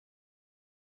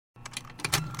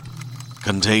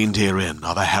Contained herein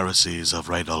are the heresies of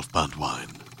Radolf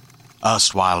Burntwine,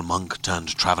 erstwhile monk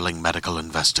turned traveling medical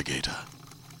investigator.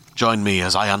 Join me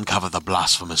as I uncover the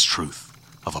blasphemous truth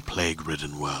of a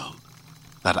plague-ridden world,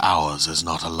 that ours is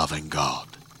not a loving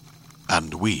God,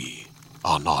 and we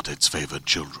are not its favored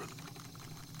children.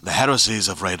 The heresies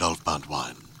of Radolf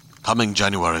Burntwine, coming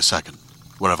January 2nd,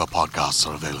 wherever podcasts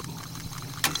are available.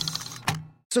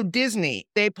 So Disney,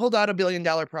 they pulled out $1 billion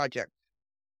project,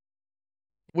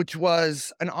 which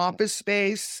was an office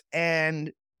space,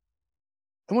 and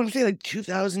I want to say like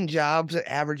 2,000 jobs that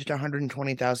averaged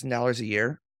 $120,000 a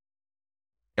year.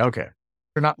 Okay.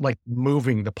 They're not like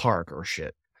moving the park or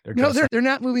shit. They're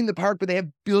not moving the park, but they have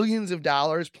billions of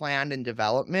dollars planned in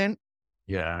development.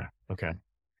 Yeah. Okay.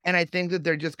 And I think that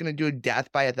they're just going to do a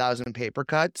death by 1,000 paper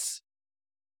cuts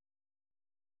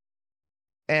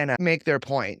and make their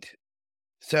point.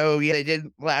 So yeah, they did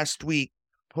last week,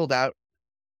 pulled out.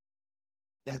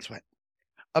 That's what.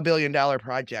 $1 billion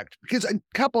project, because a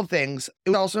couple things.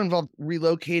 It also involved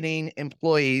relocating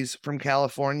employees from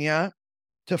California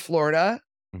to Florida,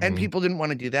 and people didn't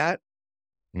want to do that.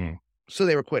 So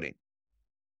they were quitting.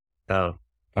 Oh,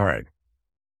 all right.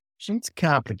 It's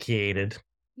complicated.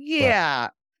 Yeah.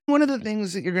 One of the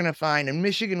things that you're going to find, and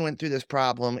Michigan went through this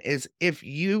problem, is if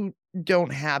you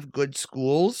don't have good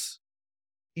schools,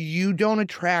 you don't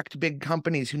attract big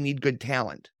companies who need good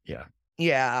talent. Yeah.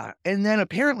 Yeah. And then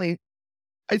apparently,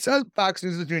 I saw Fox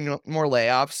News was doing more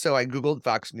layoffs, so I Googled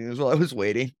Fox News while I was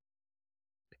waiting.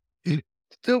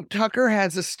 So Tucker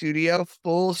has a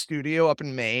full studio up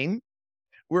in Maine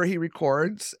where he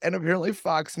records, and apparently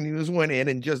Fox News went in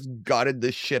and just gutted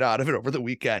the shit out of it over the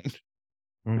weekend.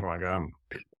 Oh my God.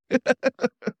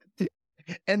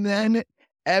 And then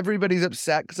everybody's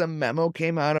upset because a memo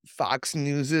came out of Fox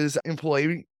News's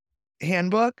employee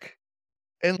handbook,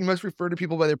 and you must refer to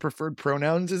people by their preferred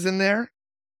pronouns is in there.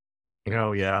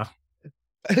 Oh, yeah.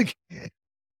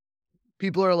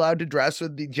 People are allowed to dress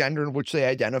with the gender in which they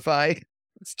identify.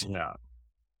 Yeah.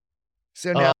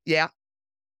 So now, yeah.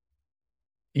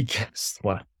 Yes.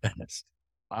 What?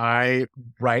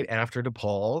 Right after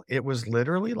DePaul, it was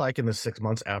literally like in the 6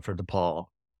 months after DePaul,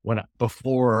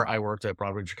 before I worked at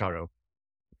Broadway in Chicago,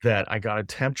 that I got a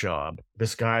temp job.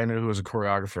 This guy I knew who was a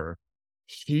choreographer,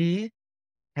 he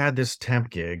had this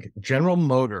temp gig. General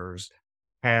Motors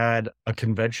had a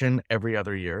convention every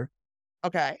other year.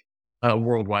 Okay. A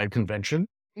worldwide convention.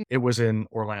 It was in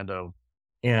Orlando.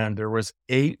 And there was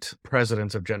 8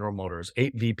 presidents of General Motors,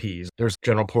 8 VPs. There's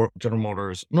General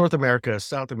Motors, North America,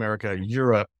 South America,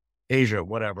 Europe, Asia,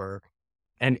 whatever.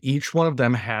 And each one of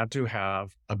them had to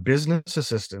have a business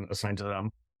assistant assigned to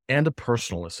them and a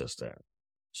personal assistant.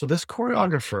 So this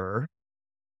choreographer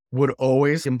would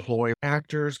always employ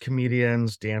actors,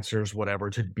 comedians, dancers,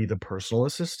 whatever, to be the personal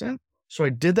assistant. So I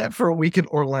did that for a week in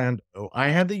Orlando. I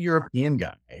had the European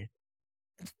guy.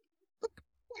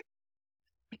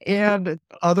 And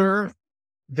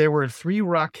there were 3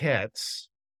 Rockettes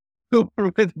who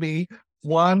were with me,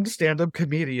 1 stand-up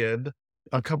comedian,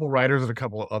 a couple writers, and a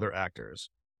couple of other actors.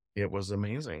 It was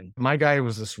amazing. My guy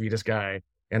was the sweetest guy.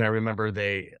 And I remember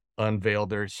they unveiled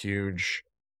their huge,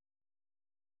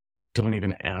 don't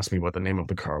even ask me what the name of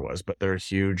the car was, but their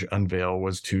huge unveil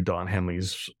was to Don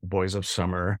Henley's Boys of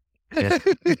Summer.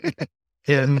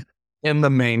 In the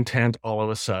main tent, all of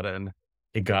a sudden,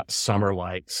 it got summer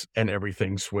lights and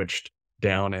everything switched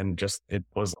down, and just it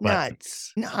was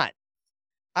nuts. When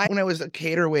I was a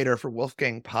cater waiter for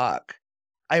Wolfgang Puck,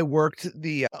 I worked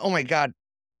oh my God,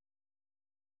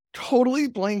 totally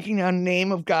blanking on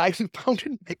name of guy who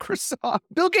founded Microsoft,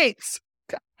 Bill Gates.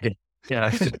 Yeah.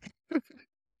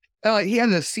 He had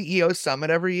a CEO summit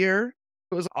every year.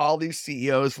 It was all these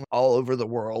CEOs from all over the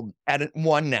world at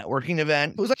one networking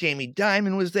event. It was like Jamie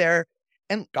Dimon was there,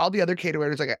 and all the other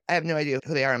caterers, like, I have no idea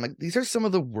who they are. I'm like, these are some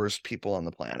of the worst people on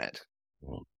the planet.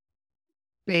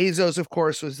 Bezos, of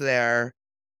course, was there.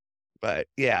 But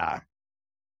yeah,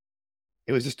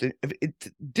 it was just a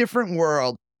different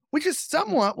world, which is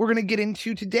somewhat we're going to get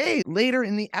into today, later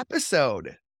in the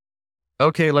episode.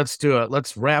 Okay, let's do it.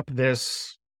 Let's wrap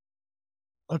this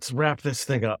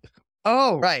thing up.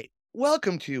 Oh, right.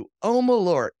 Welcome to Oh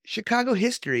Malort, Chicago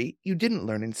history you didn't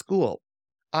learn in school.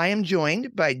 I am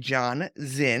joined by John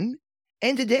Zinn,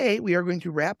 and today we are going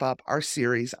to wrap up our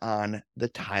series on the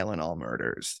Tylenol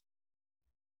murders.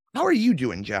 How are you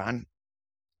doing, John?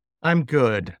 I'm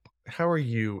good. How are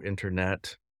you,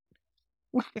 Internet?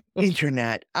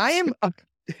 Internet. I'm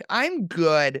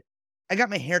good. I got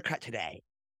my hair cut today.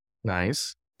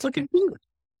 Nice. It's looking good.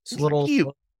 It's a little cute.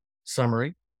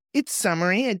 Summery. It's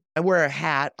summery. I wear a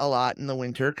hat a lot in the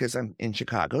winter because I'm in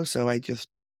Chicago, so I just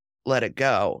let it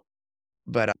go.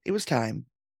 But it was time.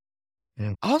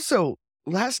 Also,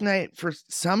 last night, for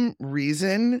some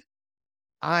reason,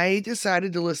 I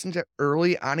decided to listen to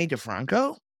early Ani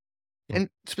DeFranco, and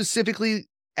specifically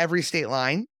Every State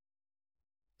Line.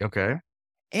 Okay.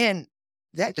 And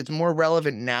that is more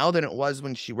relevant now than it was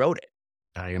when she wrote it.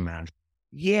 I imagine.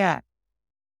 Yeah.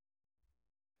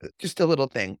 Just a little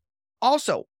thing.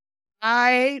 Also,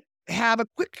 I have a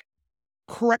quick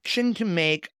correction to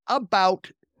make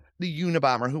about the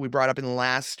Unabomber who we brought up in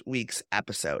last week's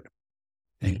episode.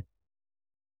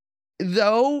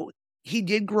 Though he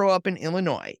did grow up in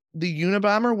Illinois, the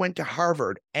Unabomber went to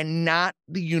Harvard and not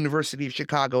the University of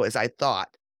Chicago, as I thought.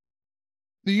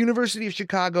 The University of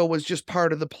Chicago was just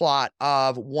part of the plot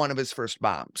of one of his first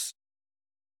bombs.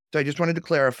 So I just wanted to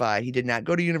clarify, he did not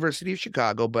go to University of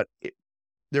Chicago, but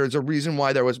there's a reason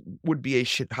why there would be a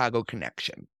Chicago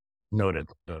connection. Noted.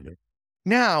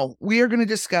 Now, we are going to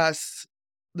discuss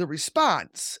the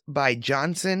response by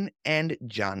Johnson &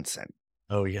 Johnson.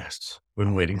 Oh, yes.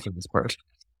 Been waiting for this part.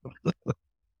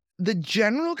 The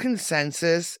general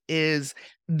consensus is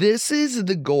this is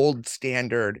the gold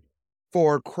standard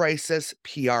for crisis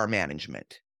PR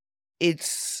management.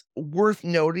 It's worth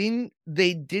noting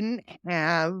they didn't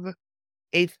have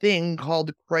a thing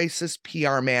called crisis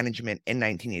PR management in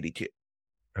 1982.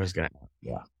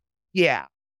 Yeah.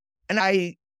 And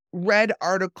I read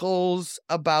articles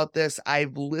about this.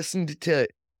 I've listened to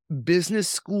business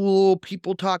school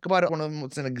people talk about it. One of them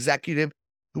was an executive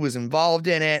who was involved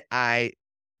in it.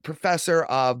 Professor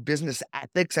of business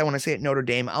ethics, I want to say at Notre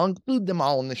Dame. I'll include them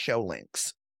all in the show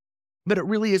links. But it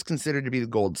really is considered to be the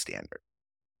gold standard.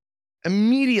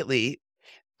 Immediately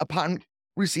upon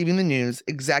receiving the news,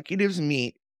 executives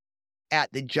meet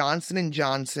at the Johnson &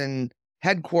 Johnson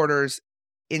headquarters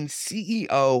in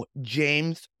CEO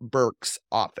James Burke's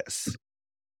office.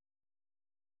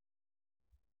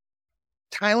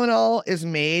 Tylenol is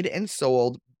made and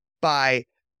sold by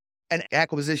an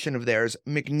acquisition of theirs,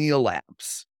 McNeil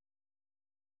Labs.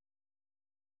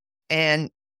 And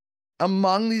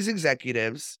among these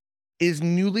executives is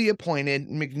newly appointed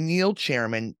McNeil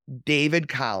chairman David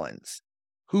Collins,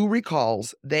 who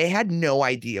recalls they had no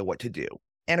idea what to do.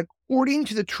 And according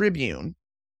to the Tribune,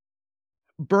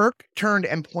 Burke turned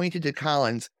and pointed to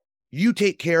Collins. "You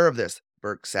take care of this,"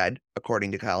 Burke said,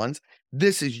 according to Collins.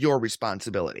 "This is your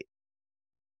responsibility."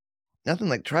 Nothing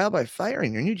like trial by fire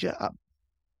in your new job.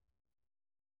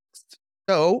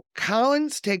 So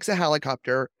Collins takes a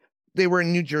helicopter. They were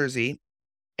in New Jersey,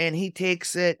 and he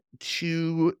takes it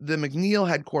to the McNeil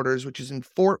headquarters, which is in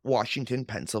Fort Washington,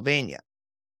 Pennsylvania.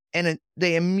 And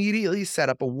they immediately set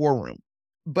up a war room.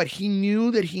 But he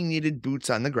knew that he needed boots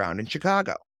on the ground in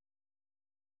Chicago.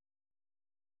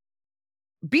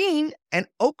 Being an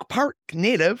Oak Park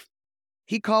native,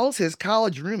 he calls his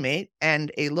college roommate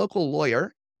and a local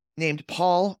lawyer named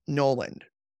Paul Noland,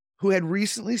 who had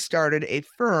recently started a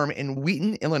firm in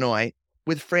Wheaton, Illinois,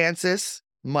 with Francis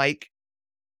Mike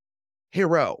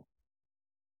Hero.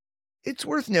 It's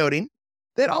worth noting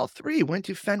that all three went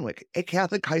to Fenwick, a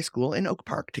Catholic high school in Oak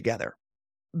Park, together.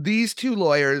 These two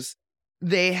lawyers,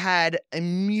 they had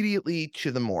immediately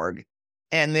to the morgue,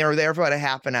 and they were there for about a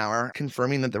half an hour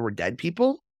confirming that there were dead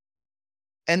people.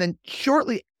 And then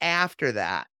shortly after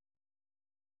that,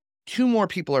 two more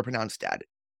people are pronounced dead.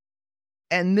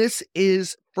 And this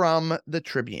is from the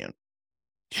Tribune.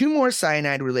 Two more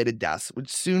cyanide-related deaths would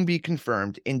soon be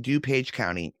confirmed in DuPage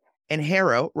County, and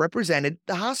Harrow represented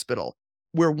the hospital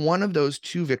where one of those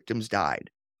two victims died.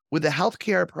 With the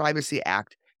Healthcare Privacy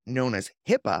Act, known as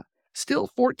HIPAA, still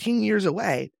 14 years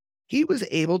away, he was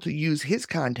able to use his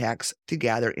contacts to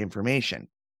gather information.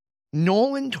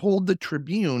 Nolan told the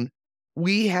Tribune,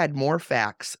 "We had more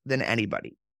facts than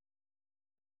anybody."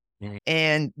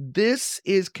 And this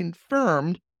is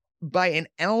confirmed by an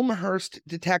Elmhurst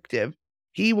detective.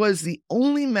 He was the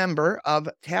only member of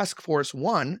Task Force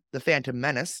 1, the Phantom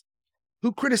Menace,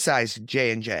 who criticized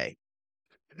J&J.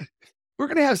 We're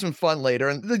going to have some fun later,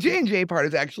 and the J&J part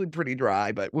is actually pretty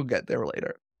dry, but we'll get there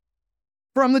later.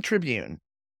 From the Tribune,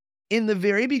 in the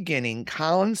very beginning,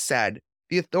 Collins said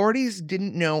the authorities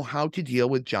didn't know how to deal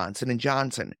with Johnson &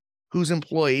 Johnson, whose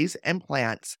employees and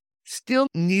plants still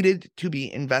needed to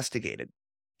be investigated.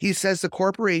 He says the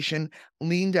corporation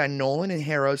leaned on Nolan and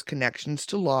Harrow's connections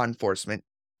to law enforcement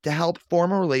to help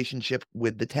form a relationship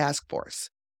with the task force.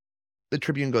 The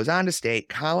Tribune goes on to state,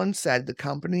 Collins said the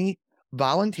company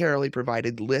voluntarily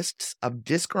provided lists of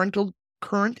disgruntled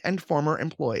current and former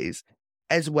employees,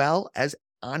 as well as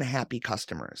unhappy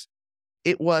customers.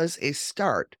 It was a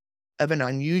start of an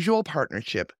unusual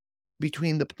partnership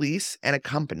between the police and a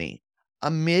company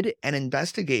amid an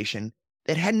investigation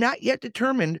that had not yet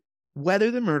determined whether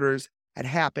the murders had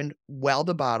happened while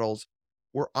the bottles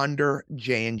were under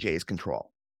J&J's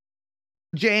control.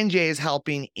 J&J is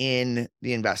helping in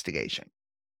the investigation.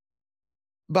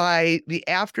 By the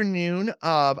afternoon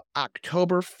of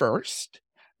October 1st,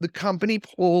 the company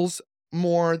pulls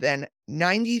more than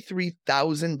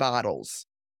 93,000 bottles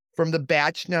from the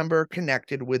batch number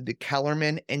connected with the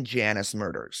Kellerman and Janice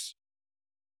murders.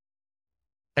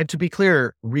 And to be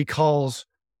clear, recalls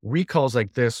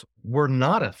like this were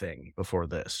not a thing before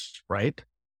this, right?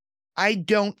 I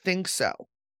don't think so.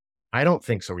 I don't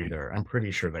think so either. I'm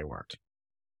pretty sure they weren't.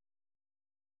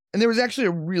 And there was actually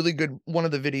a really good one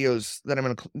of the videos that I'm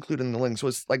going to include in the links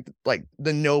was like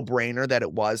the no-brainer that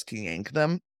it was to yank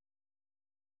them.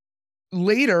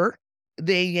 Later,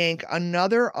 they yank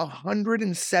another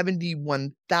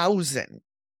 171,000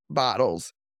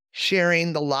 bottles,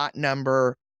 sharing the lot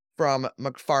number from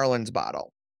McFarland's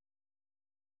bottle.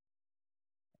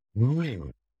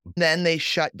 Mm. Then they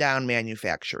shut down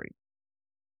manufacturing.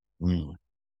 Mm.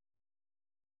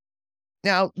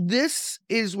 Now, this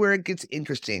is where it gets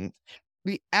interesting.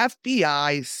 The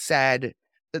FBI said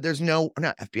that there's not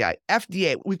FBI,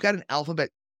 FDA. We've got an alphabet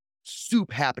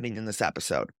soup happening in this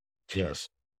episode. Yes.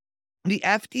 The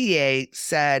FDA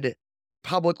said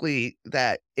publicly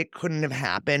that it couldn't have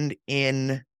happened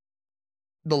in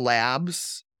the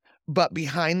labs, but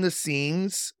behind the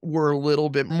scenes were a little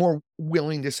bit more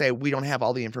willing to say we don't have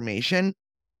all the information.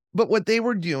 But what they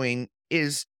were doing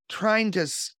is trying to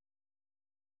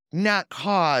not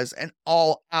cause an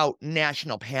all-out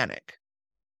national panic.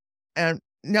 And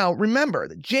now remember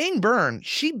that Jane Byrne,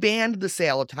 she banned the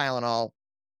sale of Tylenol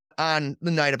on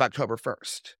the night of October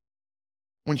 1st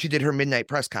when she did her midnight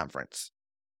press conference.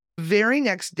 The very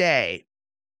next day,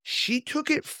 she took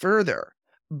it further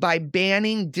by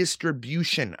banning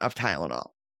distribution of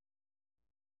Tylenol.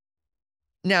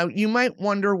 Now, you might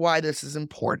wonder why this is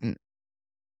important.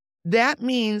 That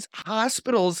means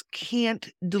hospitals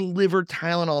can't deliver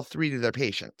Tylenol 3 to their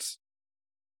patients.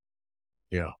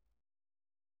 Yeah.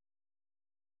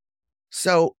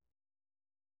 So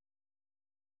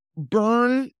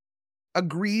Byrne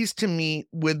agrees to meet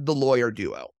with the lawyer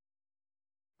duo.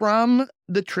 From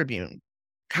the Tribune,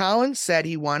 Collins said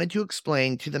he wanted to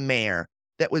explain to the mayor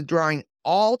that withdrawing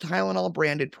all Tylenol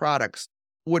branded products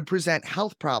would present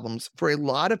health problems for a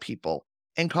lot of people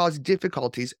and cause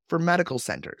difficulties for medical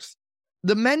centers.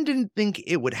 The men didn't think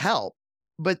it would help,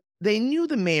 but they knew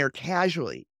the mayor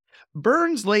casually.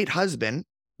 Byrne's late husband,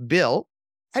 Bill,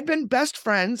 had been best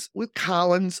friends with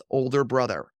Collins' older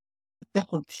brother.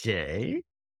 Okay.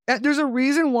 There's a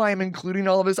reason why I'm including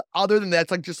all of this, other than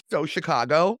that's like just so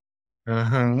Chicago.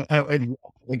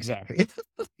 Exactly.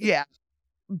 Yeah.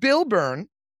 Bill Byrne,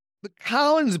 the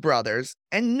Collins brothers,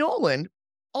 and Nolan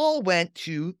all went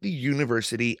to the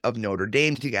University of Notre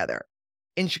Dame together.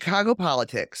 In Chicago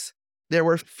politics, there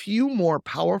were few more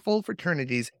powerful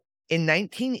fraternities in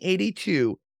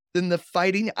 1982 than the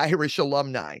Fighting Irish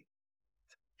alumni.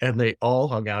 And they all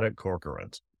hung out at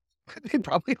Corcoran's. They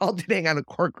probably all did hang out at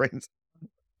Corcoran's.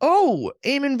 Oh,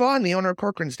 Eamon Vaughn, the owner of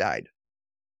Corcoran's, died.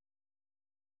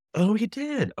 Oh, he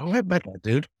did. Oh, I bet that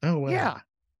dude. Oh, wow. Yeah,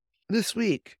 this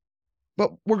week.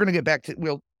 But we're going to get back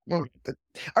to, all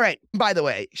right. By the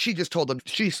way, she just told them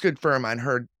she stood firm on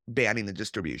her banning the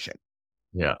distribution.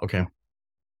 Yeah. Okay.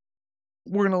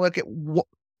 We're going to look at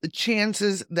the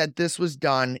chances that this was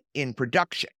done in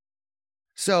production.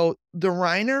 So the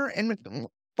Reiner and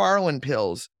McFarland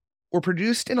pills were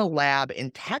produced in a lab in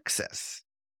Texas,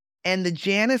 and the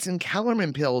Janice and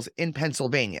Kellerman pills in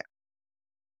Pennsylvania.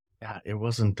 Yeah, it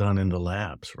wasn't done in the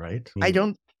labs, right?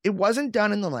 It wasn't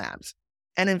done in the labs.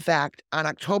 And in fact, on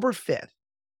October 5th,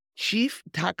 chief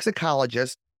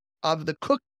toxicologist of the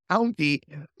Cook County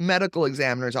Medical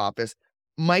Examiner's Office,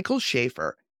 Michael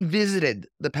Schaefer, visited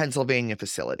the Pennsylvania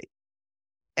facility.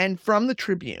 And from the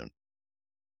Tribune,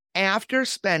 after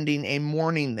spending a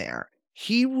morning there,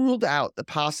 he ruled out the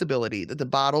possibility that the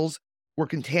bottles were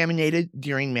contaminated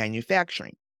during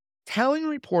manufacturing, telling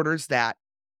reporters that,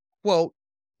 quote,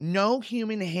 no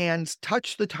human hands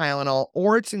touched the Tylenol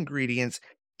or its ingredients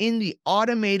in the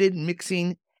automated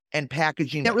mixing and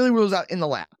packaging. That really rules out in the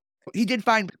lab. He did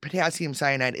find potassium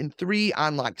cyanide in 3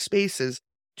 unlocked spaces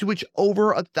to which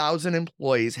over 1,000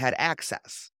 employees had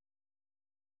access.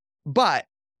 But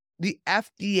the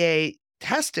FDA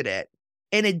tested it,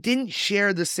 and it didn't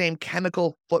share the same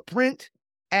chemical footprint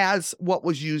as what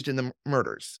was used in the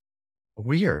murders.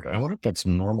 Weird. I wonder if that's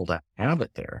normal to have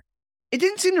it there. It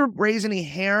didn't seem to raise any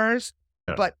hairs,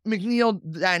 Yeah. but McNeil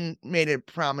then made a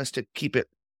promise to keep it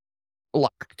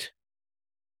locked.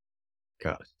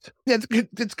 Got it.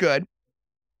 That's good.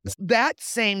 That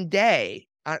same day,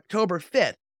 October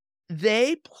 5th,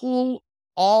 they pull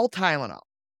all Tylenol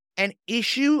and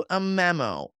issue a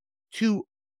memo to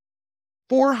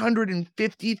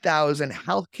 450,000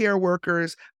 healthcare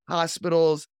workers,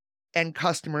 hospitals, and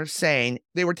customers saying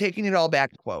they were taking it all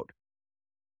back, quote,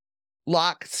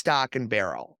 lock, stock, and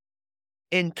barrel.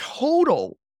 In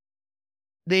total,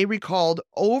 they recalled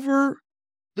over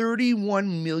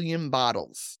 31 million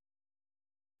bottles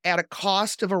at a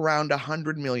cost of around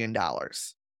 $100 million.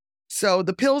 So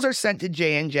the pills are sent to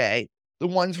J&J. The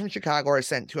ones from Chicago are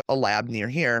sent to a lab near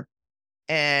here.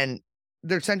 And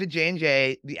they're sent to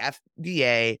J&J, the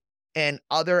FDA, and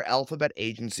other alphabet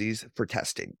agencies for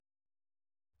testing.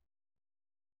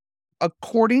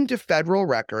 According to federal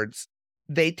records,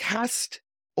 they test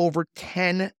over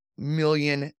 10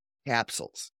 million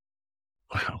capsules.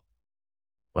 Wow.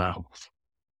 Wow.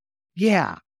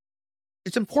 Yeah.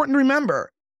 It's important to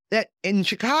remember that in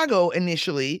Chicago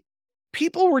initially,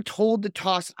 people were told to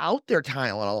toss out their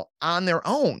Tylenol on their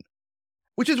own,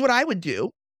 which is what I would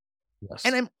do. Yes.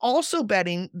 And I'm also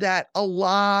betting that a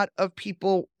lot of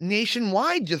people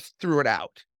nationwide just threw it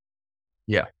out.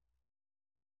 Yeah.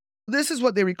 This is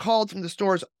what they recalled from the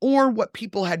stores or what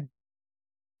people had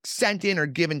sent in or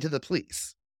given to the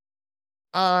police.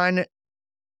 On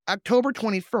October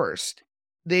 21st,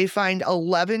 they find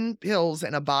 11 pills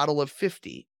and a bottle of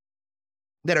 50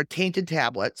 that are tainted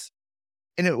tablets.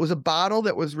 And it was a bottle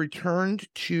that was returned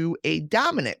to a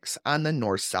Dominic's on the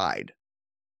north side.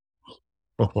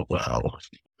 Oh, wow.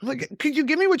 Like, could you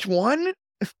give me which one?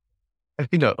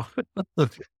 You know.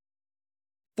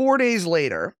 4 days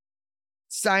later,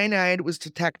 cyanide was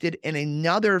detected in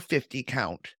another 50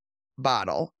 count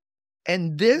bottle.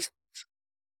 And this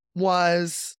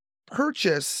was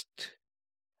purchased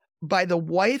by the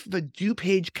wife of a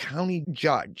DuPage County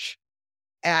judge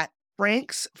at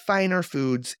Frank's Finer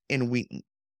Foods in Wheaton.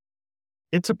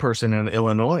 It's a person in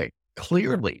Illinois,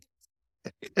 clearly.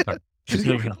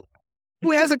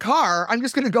 Who has a car? I'm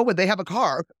just going to go with they have a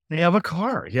car. They have a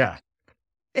car, yeah.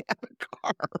 They have a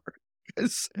car.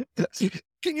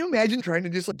 Can you imagine trying to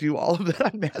just do all of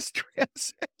that on mass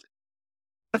transit?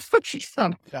 That's what she's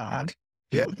on, God.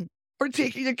 Yeah. Or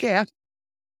taking a cab.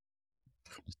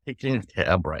 Taking a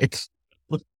cab, right?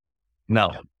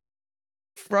 No.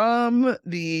 From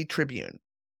the Tribune,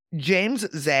 James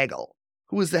Zagel,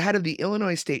 who was the head of the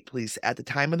Illinois State Police at the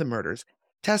time of the murders,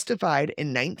 testified in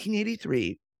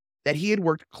 1983 that he had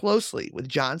worked closely with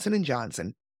Johnson &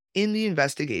 Johnson in the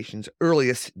investigation's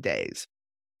earliest days.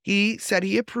 He said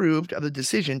he approved of the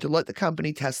decision to let the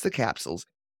company test the capsules,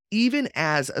 even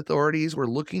as authorities were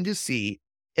looking to see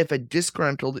if a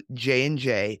disgruntled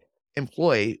J&J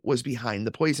employee was behind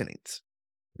the poisonings.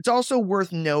 It's also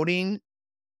worth noting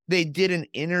they did an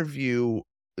interview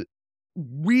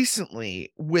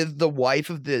recently with the wife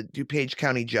of the DuPage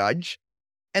County judge,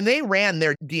 and they ran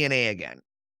their DNA again.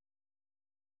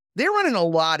 They're running a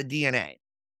lot of DNA.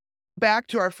 Back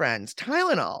to our friends,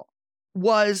 Tylenol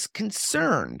was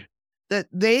concerned that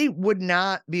they would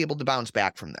not be able to bounce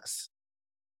back from this.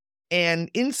 And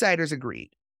insiders agreed.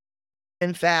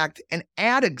 In fact, an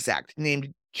ad exec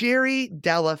named Jerry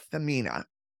Della Femina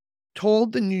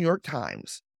told the New York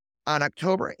Times on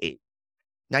October 8,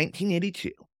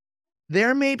 1982,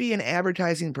 there may be an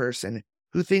advertising person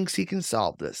who thinks he can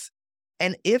solve this.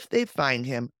 And if they find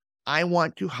him, I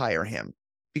want to hire him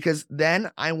because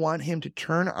then I want him to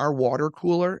turn our water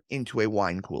cooler into a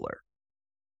wine cooler.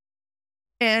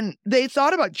 And they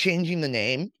thought about changing the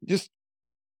name, just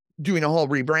doing a whole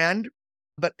rebrand.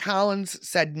 But Collins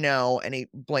said no, and he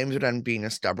blames it on being a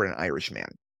stubborn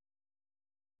Irishman.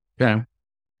 Yeah.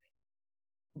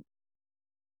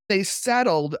 They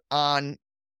settled on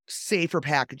safer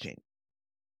packaging.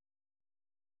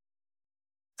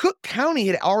 Cook County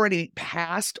had already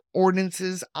passed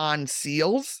ordinances on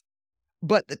seals,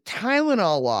 but the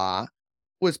Tylenol law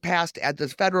was passed at the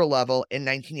federal level in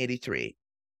 1983.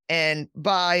 And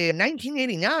by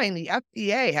 1989, the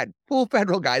FDA had full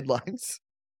federal guidelines.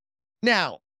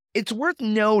 Now, it's worth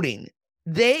noting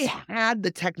they had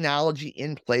the technology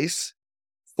in place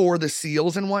for the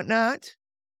seals and whatnot.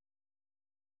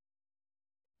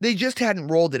 They just hadn't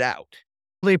rolled it out.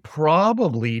 They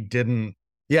probably didn't.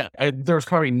 Yeah, there was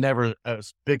probably never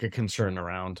as big a concern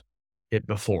around it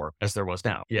before as there was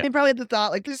now. Yeah. They probably had the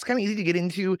thought, like, this is kind of easy to get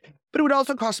into, but it would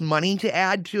also cost money to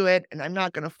add to it. And I'm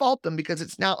not going to fault them because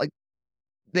it's not like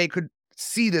they could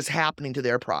see this happening to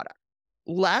their product.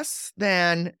 Less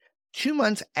than 2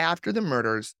 months after the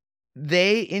murders,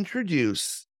 they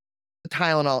introduce the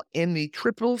Tylenol in the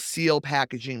triple seal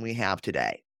packaging we have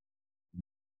today.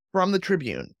 From the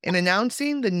Tribune, in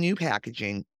announcing the new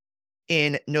packaging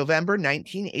in November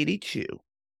 1982,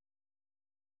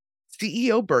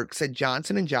 CEO Burke said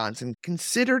Johnson & Johnson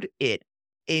considered it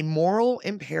a moral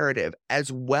imperative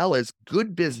as well as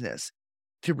good business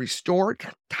to restore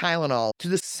Tylenol to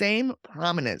the same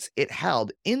prominence it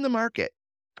held in the market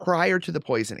prior to the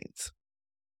poisonings.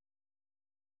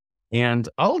 And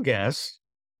I'll guess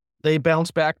they bounce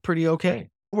back pretty okay.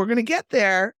 We're going to get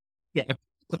there. Yeah.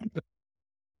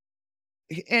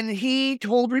 And he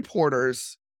told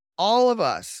reporters, all of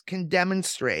us can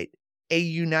demonstrate a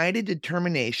united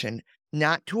determination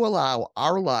not to allow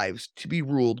our lives to be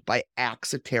ruled by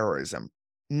acts of terrorism,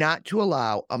 not to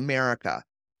allow America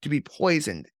to be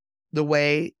poisoned the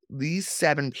way these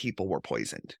 7 people were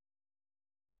poisoned.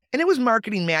 And it was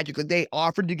marketing magic. Like, they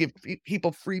offered to give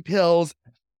people free pills.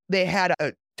 They had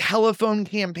a telephone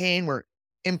campaign where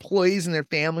employees and their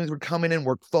families would come in and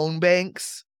work phone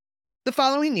banks. The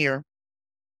following year,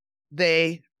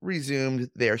 they resumed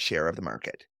their share of the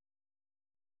market.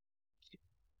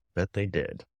 Bet they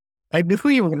did. I knew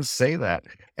you were going to say that.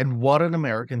 And what an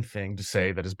American thing to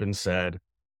say that has been said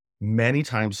many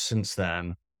times since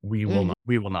then. We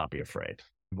will not be afraid.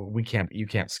 You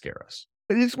can't scare us.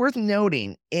 But it's worth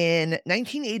noting, in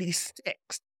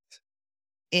 1986,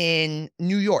 in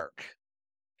New York,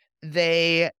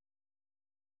 they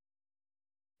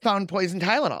found poison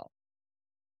Tylenol.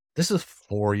 This is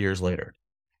 4 years later.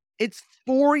 It's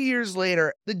 4 years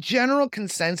later. The general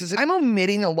consensus, I'm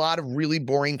omitting a lot of really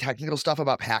boring technical stuff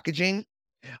about packaging.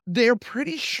 They're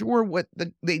pretty sure what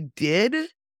they did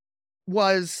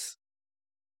was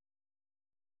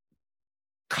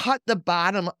cut the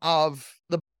bottom of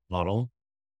the Bottle?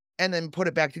 and then put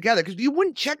it back together, because you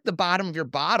wouldn't check the bottom of your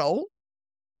bottle.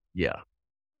 Yeah.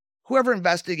 Whoever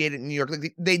investigated in New York,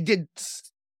 like, they did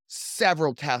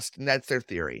several tests, and that's their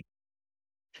theory.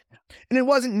 And it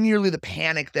wasn't nearly the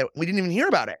panic that we didn't even hear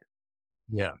about it.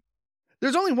 Yeah.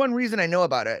 There's only one reason I know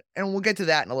about it, and we'll get to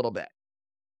that in a little bit.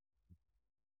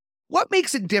 What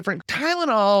makes it different?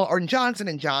 Tylenol, or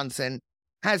Johnson & Johnson,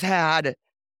 has had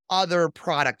other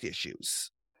product issues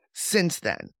since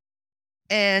then.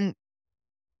 And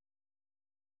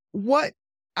what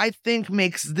I think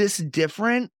makes this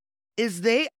different is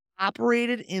they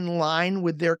operated in line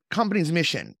with their company's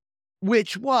mission,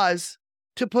 which was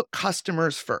to put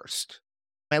customers first.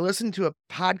 I listened to a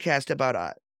podcast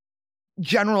about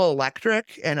General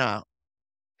Electric and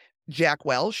Jack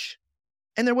Welch,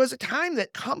 and there was a time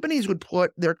that companies would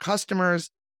put their customers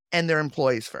and their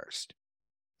employees first.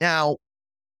 Now,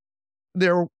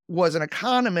 there was an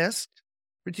economist,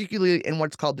 particularly in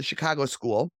what's called the Chicago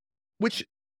School, which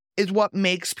is what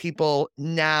makes people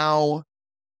now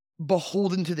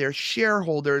beholden to their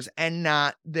shareholders and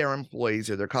not their employees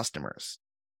or their customers.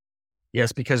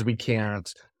 Yes, because we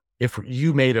can't. If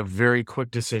you made a very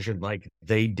quick decision like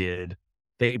they did,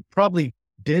 they probably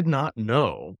did not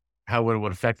know how it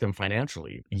would affect them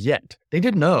financially yet. They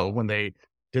did know when they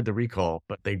did the recall,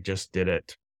 but they just did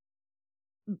it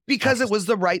because it was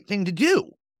the right thing to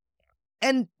do.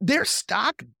 And their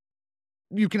stock,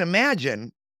 you can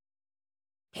imagine,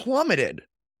 plummeted.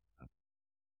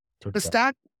 The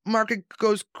stock market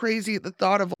goes crazy at the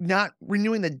thought of not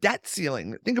renewing the debt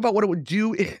ceiling. Think about what it would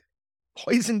do if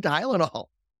poison Tylenol.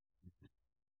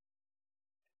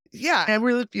 Yeah, I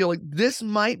really feel like this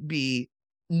might be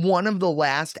one of the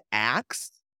last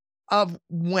acts of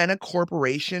when a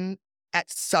corporation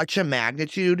at such a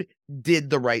magnitude did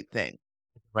the right thing.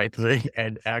 Right thing,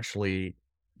 and actually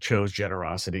chose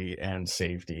generosity and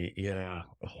safety. Yeah.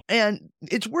 And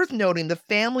it's worth noting the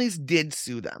families did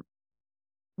sue them.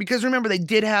 Because remember, they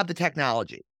did have the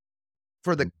technology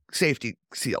for the safety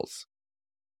seals.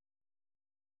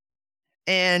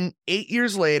 And 8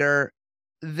 years later,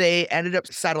 they ended up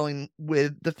settling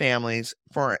with the families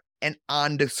for an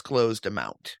undisclosed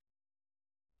amount.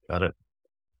 Got it.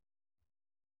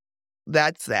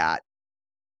 That's that.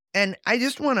 And I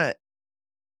just want to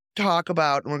talk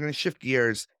about, and we're going to shift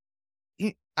gears.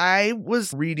 I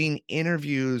was reading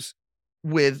interviews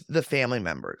with the family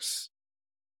members,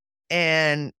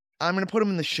 and I'm going to put them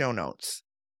in the show notes.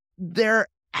 They're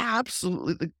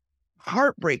absolutely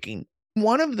heartbreaking.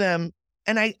 One of them,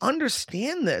 and I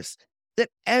understand this, that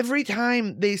every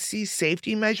time they see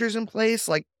safety measures in place,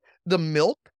 like the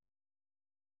milk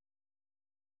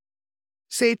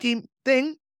safety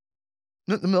thing,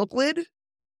 the milk lid,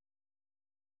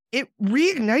 it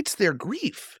reignites their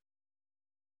grief.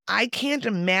 I can't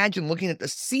imagine looking at the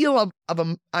seal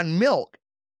on milk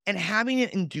and having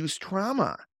it induce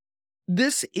trauma.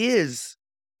 This is,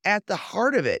 at the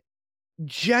heart of it,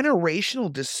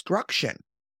 generational destruction.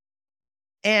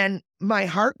 And my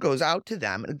heart goes out to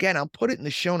them. And again, I'll put it in the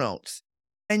show notes.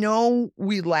 I know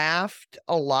we laughed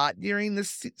a lot during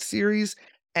this series,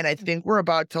 and I think we're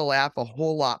about to laugh a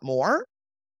whole lot more.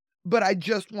 but I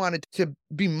just wanted to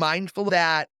be mindful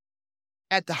that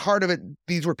at the heart of it,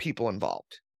 these were people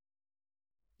involved.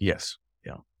 Yes.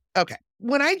 Yeah. Okay.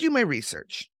 When I do my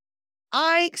research,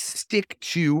 I stick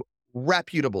to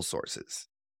reputable sources,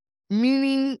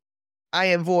 meaning I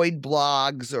avoid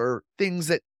blogs or things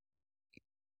that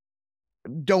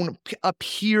don't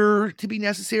appear to be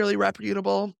necessarily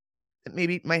reputable, that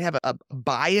maybe might have a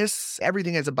bias.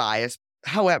 Everything has a bias.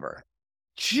 However,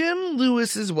 Jim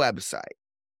Lewis's website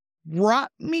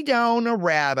brought me down a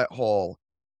rabbit hole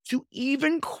to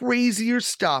even crazier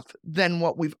stuff than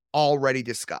what we've already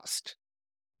discussed.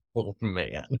 Oh,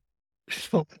 man.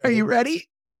 Are you ready?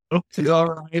 Okay, all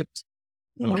right.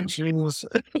 Oh, jeez.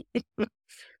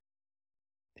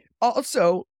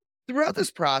 Also, throughout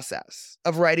this process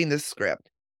of writing this script,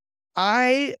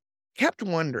 I kept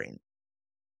wondering,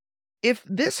 if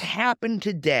this happened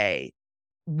today,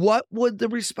 what would the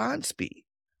response be?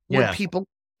 Would Yeah.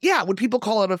 people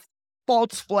call it a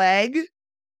false flag?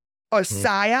 A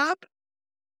psyop?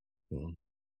 Mm.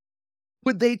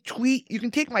 Would they tweet, "You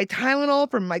can take my Tylenol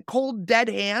from my cold, dead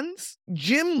hands"?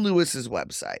 Jim Lewis's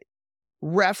website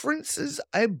references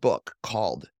a book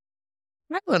called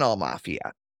Tylenol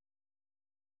Mafia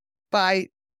by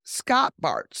Scott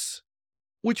Bartz,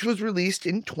 which was released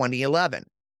in 2011.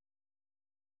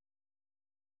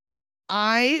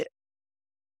 I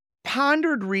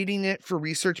pondered reading it for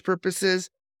research purposes.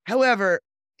 However,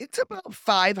 it's about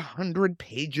 500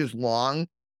 pages long,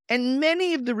 and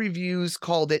many of the reviews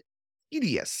called it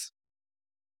tedious.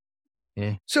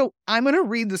 Yeah. So I'm going to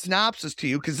read the synopsis to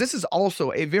you because this is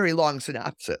also a very long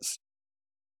synopsis.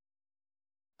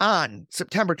 On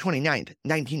September 29th,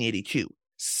 1982,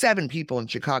 7 people in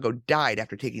Chicago died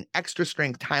after taking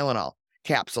extra-strength Tylenol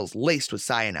capsules laced with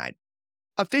cyanide.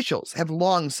 Officials have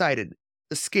long cited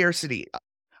the scarcity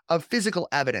of physical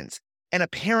evidence and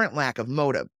apparent lack of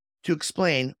motive to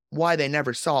explain why they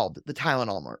never solved the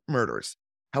Tylenol murders.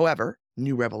 However,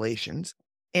 new revelations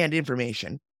and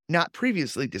information not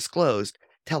previously disclosed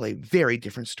tell a very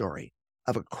different story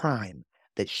of a crime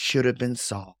that should have been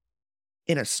solved.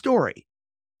 In a story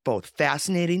both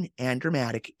fascinating and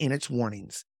dramatic in its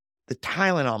warnings, the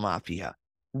Tylenol Mafia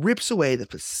rips away the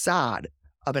facade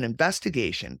of an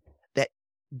investigation that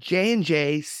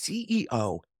J&J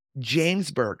CEO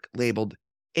James Burke labeled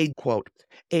a, quote,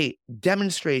 "a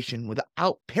demonstration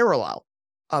without parallel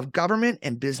of government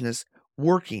and business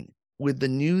working with the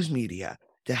news media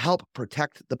to help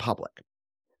protect the public."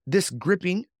 This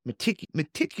gripping,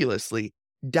 meticulously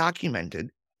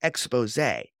documented expose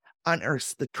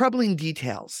unearths the troubling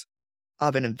details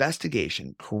of an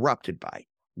investigation corrupted by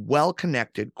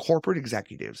well-connected corporate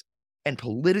executives and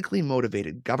politically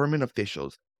motivated government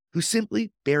officials who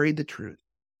simply buried the truth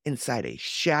inside a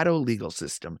shadow legal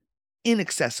system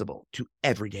inaccessible to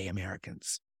everyday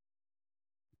Americans.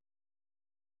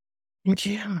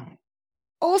 Yeah.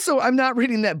 Also, I'm not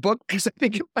reading that book because I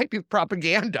think it might be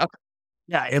propaganda.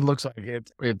 Yeah, it looks like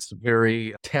it's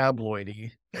very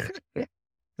tabloidy.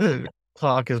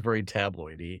 Talk is very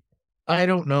tabloidy. I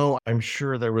don't know. I'm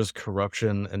sure there was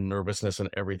corruption and nervousness and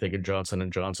everything in Johnson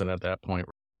 & Johnson at that point.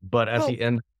 But at the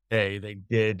end of the day, they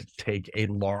did take a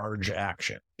large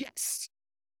action. Yes.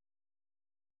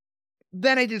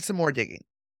 Then I did some more digging.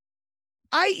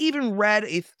 I even read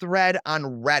a thread on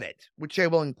Reddit, which I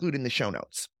will include in the show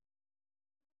notes.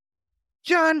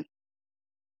 John,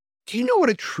 do you know what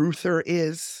a truther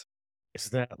is?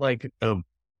 Is that like a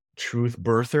truth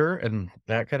birther and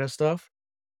that kind of stuff?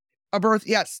 A birth?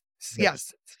 Yes.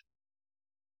 Yes.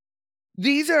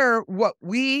 These are what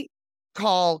we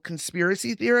call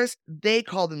conspiracy theorists. They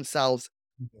call themselves,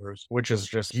 which is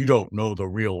just, you don't know the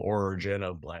real origin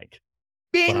of like.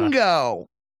 Bingo.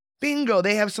 Bingo.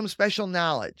 They have some special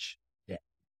knowledge. Yeah.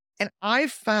 And I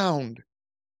found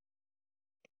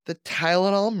the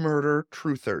Tylenol murder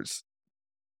truthers.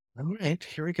 All right,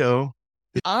 here we go.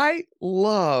 I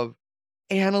love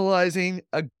analyzing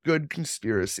a good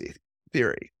conspiracy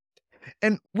theory.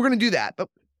 And we're going to do that. But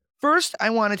first, I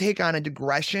want to take on a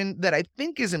digression that I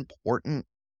think is important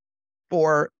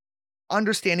for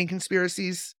understanding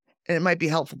conspiracies, and it might be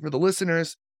helpful for the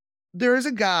listeners. There is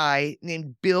a guy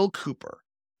named Bill Cooper,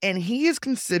 and he is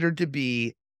considered to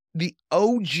be the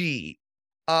OG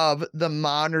of the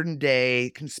modern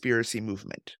day conspiracy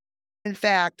movement. In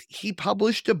fact, he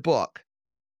published a book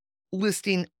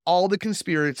listing all the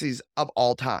conspiracies of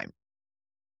all time.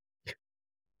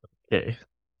 Okay.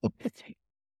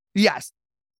 Yes.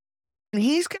 And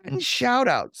he's gotten shout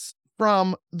outs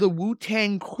from the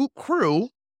Wu-Tang crew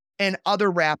and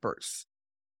other rappers.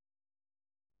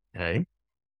 Okay.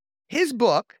 His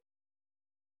book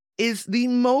is the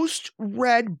most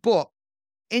read book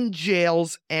in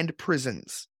jails and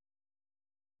prisons.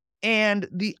 And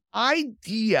the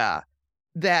idea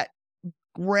that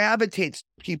gravitates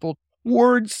people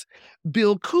towards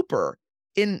Bill Cooper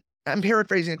I'm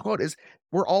paraphrasing a quote, is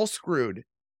we're all screwed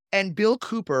and Bill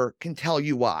Cooper can tell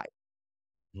you why.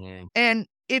 Yeah. And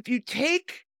if you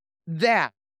take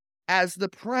that as the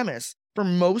premise for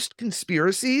most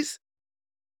conspiracies,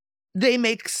 they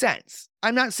make sense.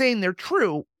 I'm not saying they're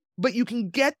true, but you can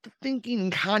get the thinking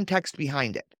and context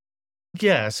behind it.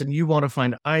 Yes, and you want to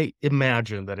find, I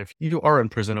imagine that if you are in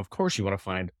prison, of course you want to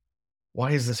find,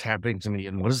 why is this happening to me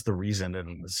and what is the reason?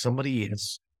 And somebody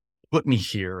has put me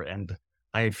here and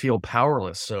I feel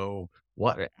powerless. So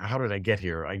how did I get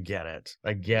here? I get it.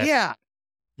 Yeah.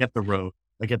 Get the road.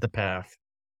 I get the path.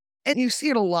 And you see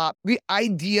it a lot. The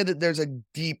idea that there's a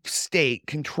deep state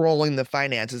controlling the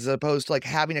finances, as opposed to like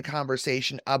having a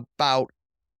conversation about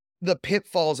the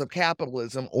pitfalls of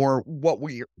capitalism or what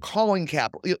we're calling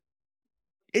capital.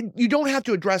 You don't have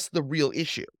to address the real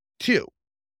issue, too.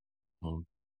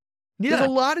 There's a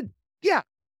lot of,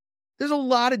 there's a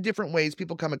lot of different ways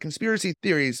people come at conspiracy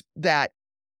theories that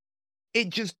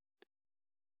it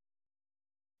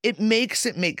makes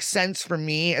it make sense for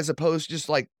me, as opposed to just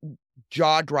like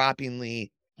jaw-droppingly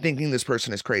thinking this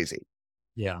person is crazy.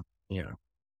 Yeah.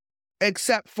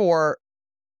 Except for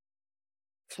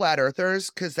flat earthers,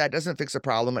 because that doesn't fix a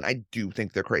problem, and I do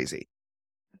think they're crazy.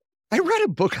 I read a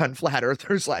book on flat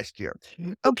earthers last year.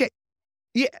 Okay.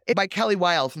 Yeah, by Kelly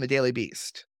Weil from the Daily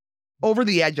Beast. Over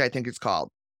the Edge, I think it's called.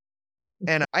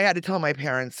 And I had to tell my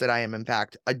parents that I am, in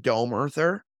fact, a dome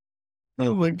earther.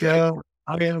 Oh my God.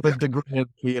 I have a degree in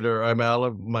theater. I'm out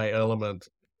of my element.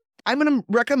 I'm going to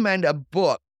recommend a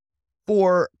book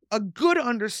for a good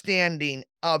understanding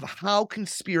of how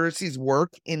conspiracies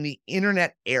work in the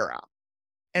internet era.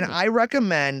 And I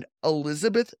recommend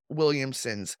Elizabeth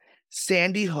Williamson's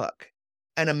Sandy Hook,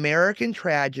 An American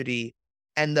Tragedy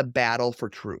and the Battle for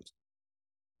Truth.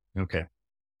 Okay.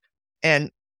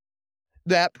 And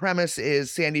that premise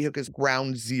is Sandy Hook is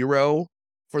ground zero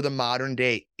for the modern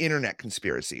day internet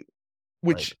conspiracy,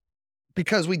 which,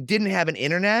 because we didn't have an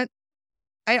internet,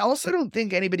 I also don't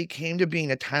think anybody came to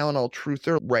being a Tylenol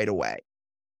truther right away.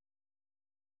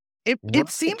 It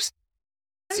seems,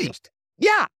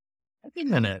 yeah. A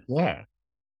minute. Yeah.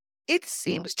 It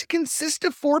seems to consist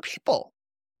of 4 people.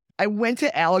 I went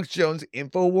to Alex Jones'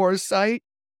 InfoWars site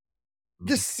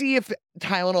to see if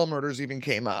Tylenol murders even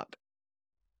came up.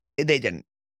 They didn't.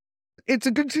 It's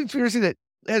a good conspiracy that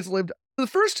has lived. The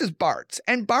first is Bart's.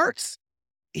 And Bart's,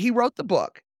 he wrote the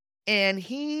book, and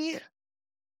he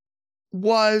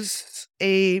was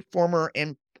a former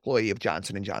employee of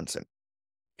Johnson & Johnson.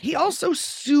 He also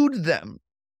sued them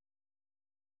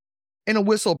in a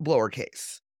whistleblower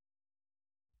case.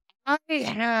 I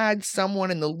had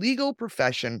someone in the legal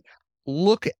profession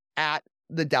look at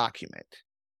the document,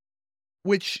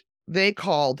 which they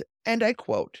called, and I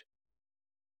quote,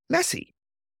 messy.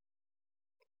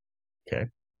 Okay.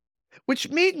 Which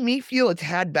made me feel a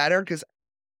tad better, because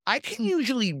I can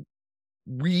usually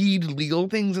read legal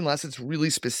things unless it's really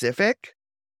specific.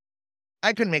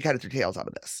 I couldn't make heads or tails out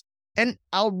of this. And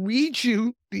I'll read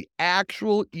you the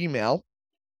actual email.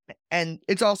 And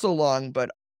it's also long, but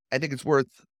I think it's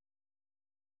worth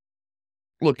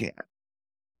looking at.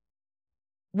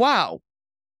 Wow.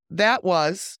 That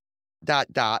was ...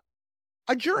 a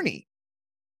journey.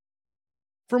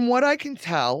 From what I can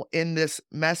tell in this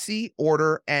messy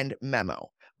order and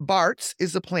memo, Bart's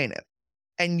is the plaintiff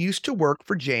and used to work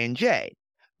for J&J,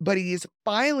 but he is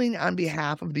filing on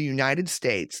behalf of the United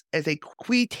States as a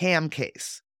qui tam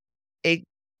case, a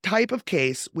type of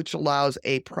case which allows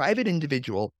a private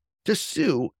individual to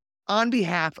sue on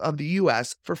behalf of the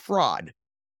U.S. for fraud.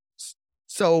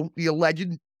 So the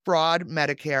alleged fraud,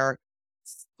 Medicare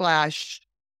 /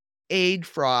 aid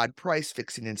fraud, price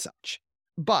fixing and such.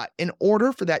 But in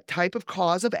order for that type of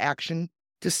cause of action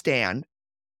to stand,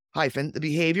 the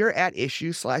behavior at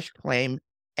issue / claim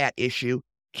at issue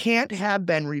can't have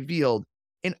been revealed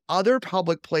in other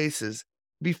public places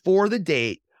before the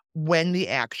date when the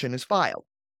action is filed.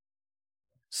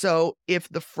 So if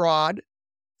the fraud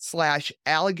 /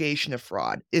 allegation of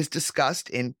fraud is discussed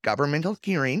in governmental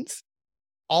hearings,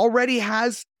 already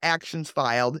has actions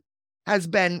filed, has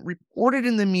been reported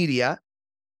in the media,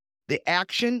 the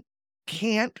action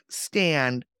can't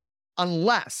stand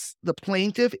unless the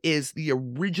plaintiff is the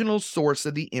original source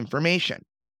of the information.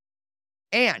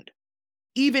 And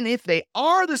even if they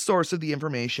are the source of the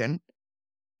information,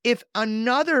 if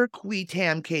another qui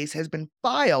tam case has been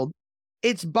filed,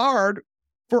 it's barred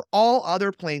for all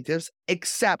other plaintiffs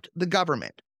except the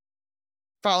government.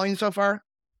 Following so far?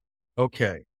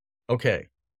 Okay.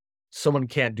 Someone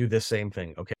can't do the same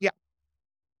thing. Okay. Yeah.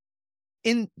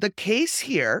 In the case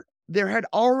here, there had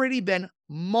already been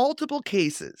multiple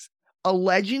cases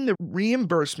alleging the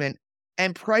reimbursement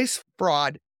and price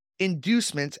fraud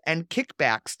inducements and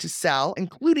kickbacks to sell,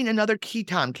 including another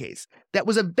Ketom case that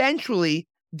was eventually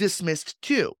dismissed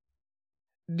too.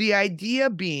 The idea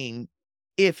being,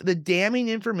 if the damning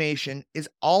information is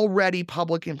already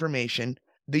public information,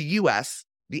 the U.S.,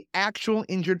 the actual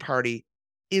injured party,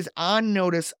 is on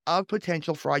notice of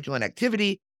potential fraudulent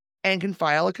activity and can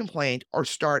file a complaint or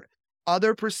start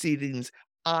other proceedings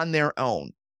on their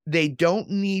own. They don't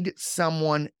need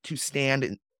someone to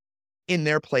stand in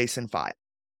their place and file.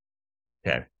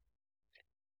 Okay.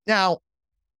 Now,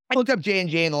 I looked up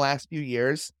J&J in the last few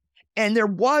years, and there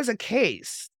was a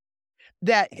case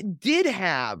that did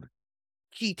have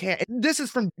Ketam. This is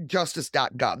from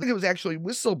justice.gov. I think it was actually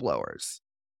whistleblowers.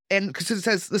 And because it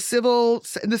says the civil,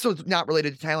 and this was not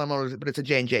related to Tylenol Motors, but it's a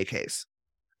J&J case.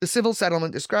 The civil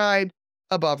settlement described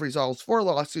above resolves 4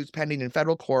 lawsuits pending in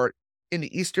federal court in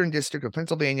the Eastern District of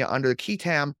Pennsylvania under the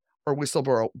Ketam or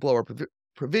whistleblower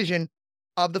provision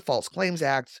of the False Claims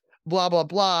Act, blah, blah,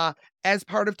 blah. As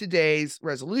part of today's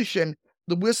resolution,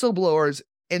 the whistleblowers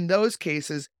in those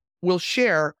cases will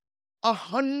share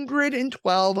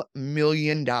 $112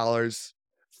 million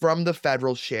from the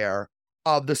federal share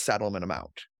of the settlement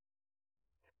amount.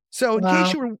 So in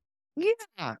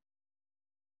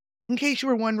case you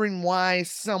were wondering why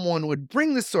someone would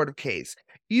bring this sort of case,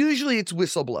 usually it's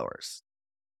whistleblowers.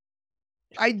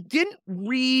 I didn't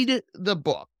read the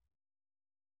book.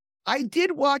 I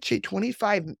did watch a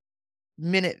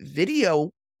 25-minute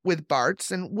video with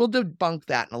Bart's, and we'll debunk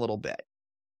that in a little bit.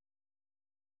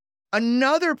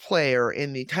 Another player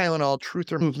in the Tylenol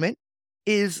truther movement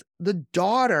is the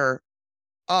daughter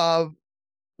of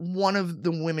one of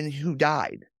the women who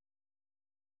died.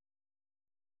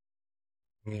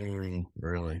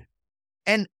 Really?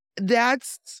 And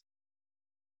that's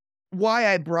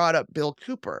why I brought up Bill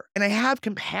Cooper. And I have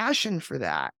compassion for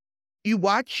that. You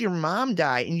watch your mom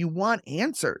die and you want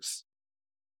answers.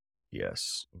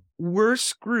 Yes. We're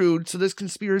screwed. So this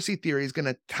conspiracy theory is going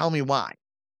to tell me why.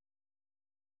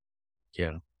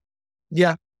 Yeah.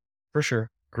 Yeah, for sure.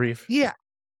 Grief. Yeah.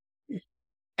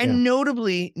 And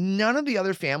notably, none of the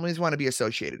other families want to be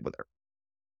associated with her.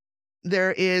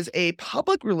 There is a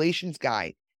public relations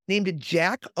guy named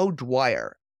Jack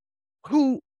O'Dwyer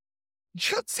who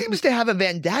just seems to have a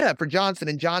vendetta for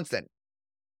Johnson & Johnson.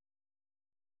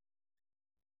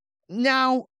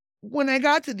 Now, when I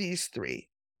got to these three,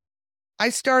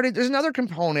 there's another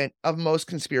component of most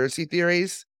conspiracy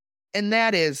theories, and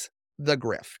that is the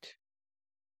grift.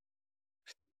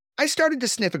 I started to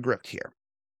sniff a grift here,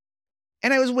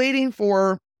 and I was waiting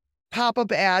for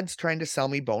pop-up ads trying to sell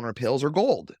me boner pills or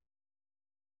gold.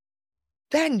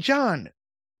 Then, John,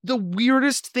 the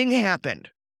weirdest thing happened.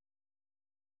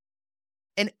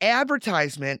 An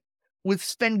advertisement with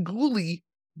Svengoolie,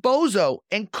 Bozo,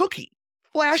 and Cookie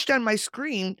flashed on my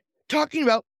screen talking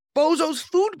about Bozo's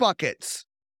food buckets.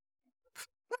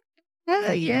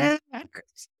 Yeah.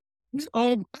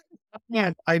 Oh,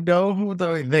 man. I know who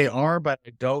they are, but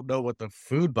I don't know what the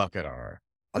food bucket are.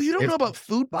 Oh, you don't know about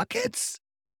food buckets?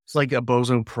 It's like a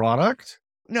Bozo product?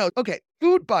 No, okay.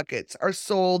 Food buckets are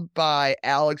sold by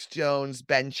Alex Jones,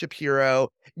 Ben Shapiro,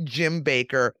 Jim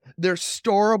Baker. They're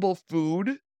storable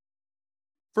food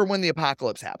for when the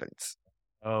apocalypse happens.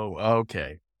 Oh,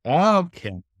 okay.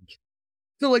 Okay.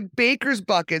 So like Baker's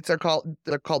buckets they're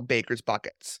called Baker's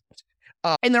buckets.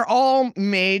 And they're all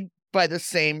made by the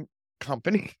same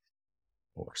company.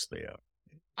 Of course they are.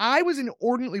 I was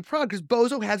inordinately proud because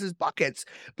Bozo has his buckets,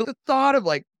 but the thought of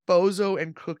like Bozo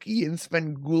and Cookie and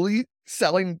Svengoolie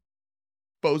selling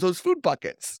Bozo's food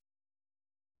buckets.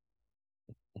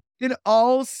 In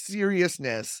all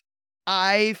seriousness,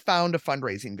 I found a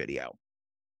fundraising video.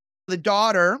 The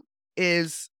daughter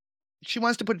she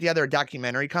wants to put together a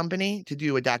documentary company to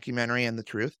do a documentary on the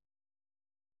truth.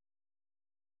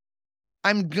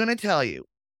 I'm going to tell you,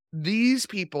 these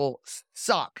people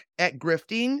suck at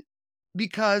grifting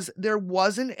because there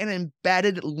wasn't an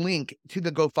embedded link to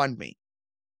the GoFundMe.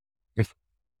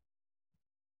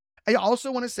 I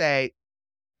also want to say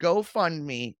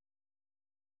GoFundMe,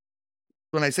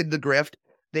 when I said the grift,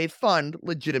 they fund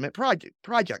legitimate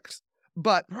projects.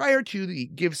 But prior to the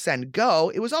Give, Send,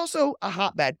 Go, it was also a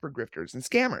hotbed for grifters and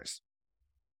scammers.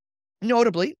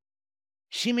 Notably,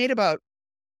 she made about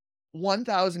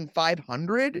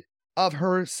 $1,500 of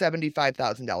her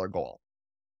 $75,000 goal.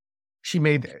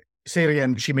 Say it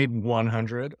again, she made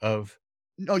 100 of...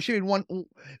 No, she made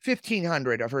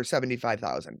 $1,500 of her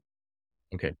 $75,000.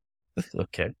 Okay.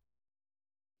 Okay.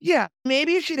 Yeah,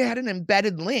 maybe if she'd had an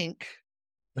embedded link.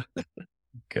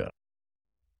 Good.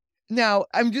 Now,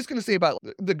 I'm just going to say about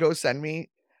the Go Send Me.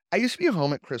 I used to be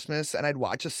home at Christmas and I'd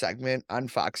watch a segment on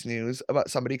Fox News about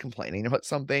somebody complaining about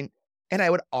something, and I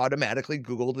would automatically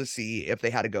Google to see if they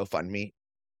had a GoFundMe.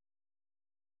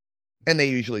 And they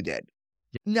usually did.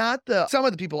 Not some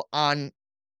of the people on,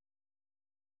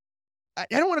 I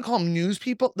don't want to call them news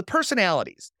people, the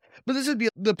personalities. But this would be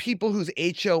the people whose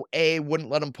HOA wouldn't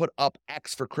let them put up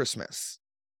X for Christmas.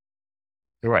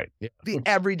 Right. Yeah. The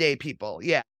everyday people.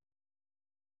 Yeah.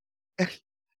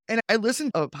 And I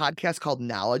listened to a podcast called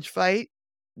Knowledge Fight,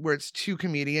 where it's two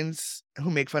comedians who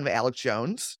make fun of Alex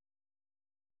Jones.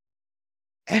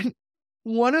 And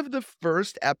one of the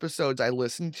first episodes I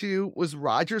listened to was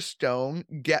Roger Stone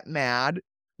get mad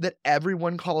that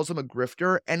everyone calls him a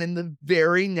grifter. And in the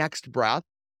very next breath,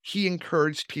 he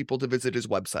encouraged people to visit his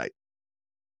website.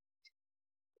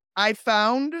 I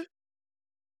found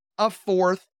a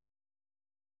fourth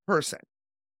person.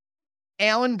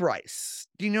 Alan Bryce.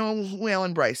 Do you know who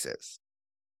Alan Bryce is?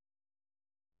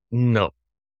 No.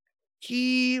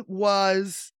 He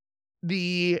was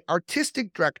the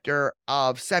artistic director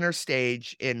of Center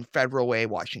Stage in Federal Way,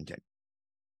 Washington.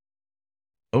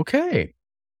 Okay.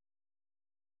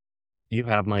 You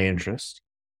have my interest.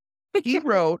 He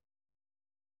wrote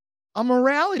a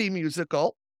morality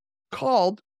musical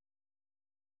called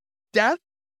Death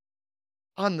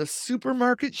on the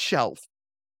Supermarket Shelf.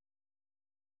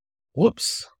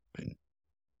 Whoops.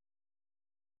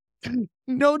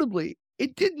 Notably,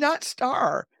 it did not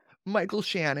star Michael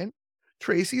Shannon,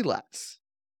 Tracy Letts,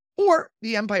 or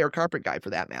the Empire Carpet Guy for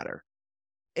that matter.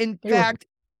 In fact,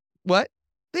 what?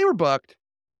 They were booked.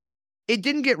 It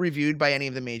didn't get reviewed by any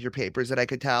of the major papers that I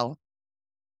could tell.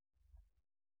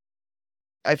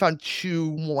 I found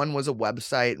two. One was a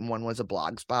website and one was a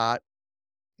blog spot.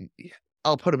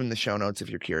 I'll put them in the show notes if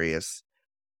you're curious.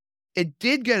 It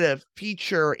did get a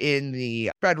feature in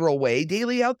the Federal Way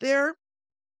Daily out there,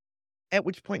 at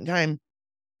which point in time,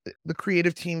 the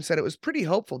creative team said it was pretty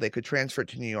hopeful they could transfer it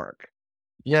to New York.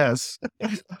 Yes.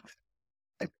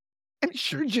 I'm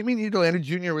sure Jimmy Needleander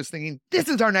Jr. was thinking, this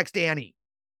is our next Annie.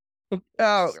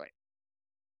 Oh,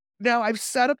 now I've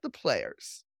set up the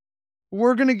players.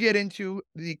 We're going to get into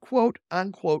the quote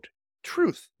unquote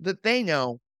truth that they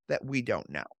know that we don't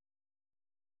know.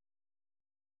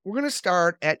 We're going to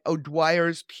start at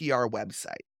O'Dwyer's PR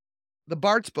website. The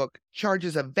Bart's book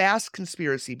charges a vast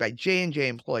conspiracy by J&J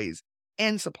employees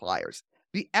and suppliers,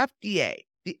 the FDA,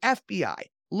 the FBI,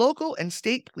 local and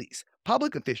state police,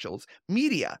 public officials,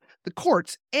 media, the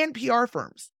courts, and PR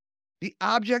firms. The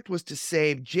object was to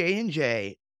save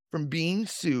J&J from being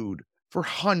sued for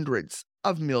hundreds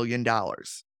of $1 million.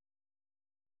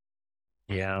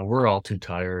 Yeah, we're all too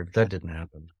tired. That didn't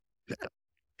happen.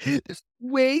 There's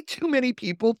way too many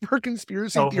people for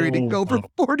conspiracy theory to go for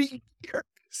 40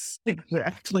 years.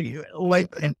 Exactly.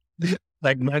 Like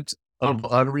segments of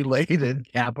unrelated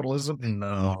capitalism.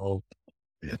 No.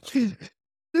 The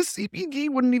CPD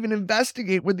wouldn't even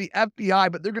investigate with the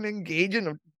FBI, but they're going to engage in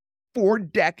a 4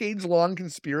 decades long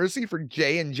conspiracy for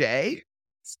J&J.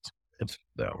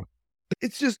 No.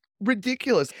 It's just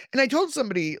ridiculous. And I told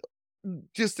somebody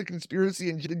just the conspiracy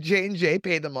and J&J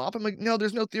paid them off. I'm like, no,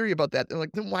 there's no theory about that. They're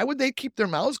like, then why would they keep their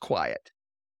mouths quiet?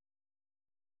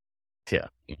 Yeah.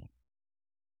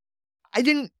 I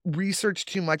didn't research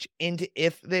too much into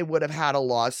if they would have had a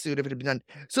lawsuit if it had been done.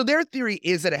 So their theory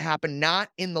is that it happened not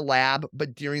in the lab,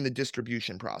 but during the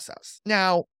distribution process.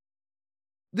 Now,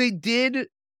 they did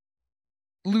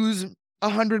lose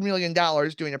 $100 million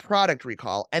doing a product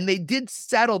recall, and they did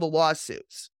settle the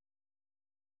lawsuits.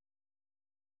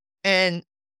 And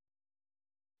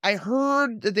I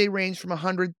heard that they range from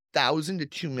 100,000 to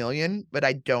 2 million, but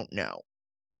I don't know.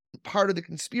 Part of the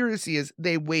conspiracy is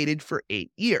they waited for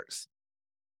 8 years.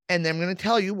 And then I'm going to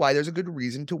tell you why there's a good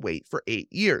reason to wait for 8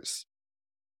 years.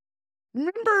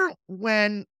 Remember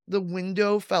when the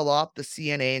window fell off the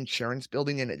CNA insurance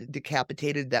building and it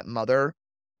decapitated that mother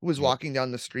who was walking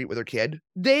down the street with her kid?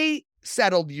 They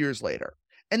settled years later,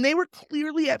 and they were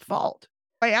clearly at fault.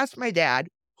 I asked my dad,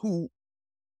 who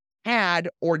had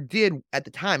or did at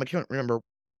the time, I can't remember,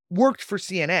 worked for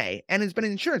CNA and has been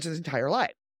in insurance his entire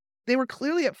life. They were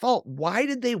clearly at fault. Why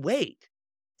did they wait?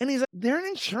 And he's like, they're an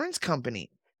insurance company.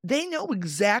 They know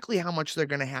exactly how much they're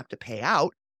going to have to pay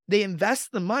out. They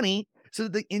invest the money so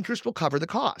that the interest will cover the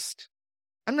cost.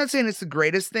 I'm not saying it's the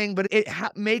greatest thing, but it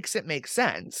makes it make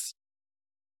sense.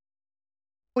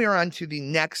 We are on to the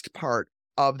next part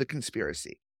of the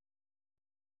conspiracy.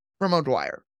 From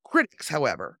O'Dwyer. Critics,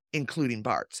 however, including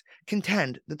Bart's,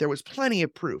 contend that there was plenty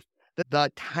of proof that the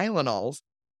Tylenols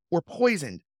were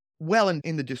poisoned well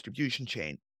in the distribution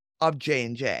chain of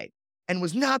J&J and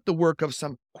was not the work of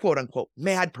some quote-unquote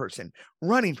mad person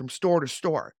running from store to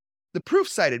store. The proof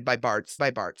cited by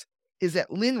Bartz is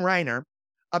that Lynn Reiner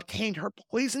obtained her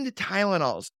poisoned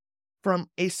Tylenols from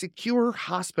a secure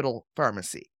hospital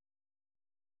pharmacy.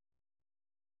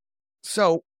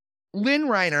 So Lynn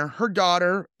Reiner, her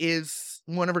daughter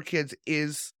one of her kids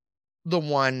is the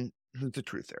one who's the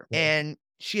truther. And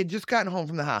she had just gotten home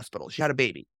from the hospital. She had a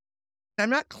baby. I'm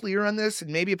not clear on this,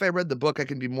 and maybe if I read the book, I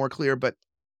can be more clear, but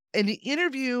in the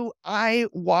interview I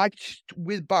watched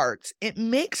with Bartz, it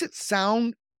makes it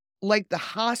sound like the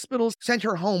hospital sent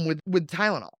her home with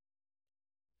Tylenol.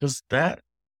 Does that?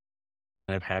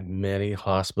 I've had many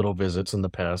hospital visits in the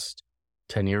past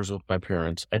 10 years with my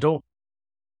parents. I don't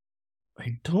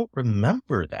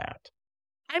remember that.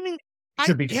 I mean,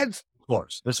 Should be, of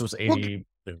course. This was 80.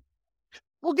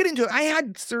 We'll get into it. I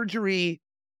had surgery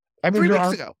 3 there weeks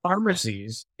are ago.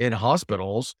 pharmacies in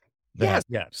hospitals. Yes,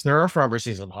 there are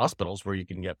pharmacies in hospitals where you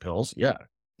can get pills. Yeah.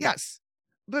 Yes.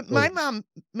 But my mom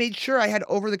made sure I had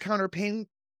over-the-counter pain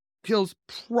pills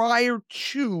prior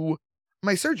to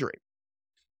my surgery.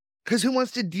 Because who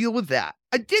wants to deal with that?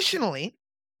 Additionally,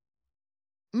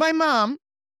 my mom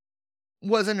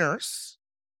was a nurse,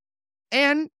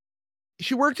 and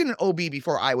she worked in an OB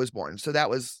before I was born, so that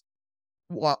was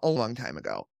a long time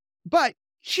ago. But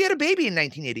she had a baby in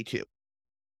 1982.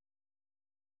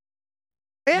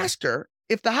 I asked her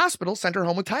if the hospital sent her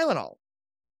home with Tylenol.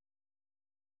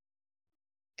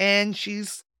 And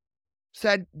she's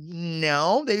said,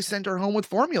 no, they sent her home with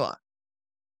formula.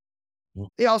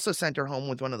 They also sent her home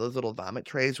with one of those little vomit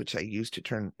trays, which I used to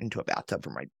turn into a bathtub for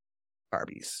my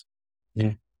Barbies.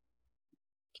 Yeah.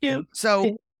 Cute.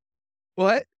 So,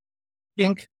 what?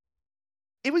 Pink.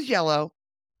 It was yellow.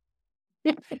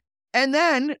 And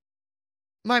then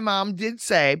my mom did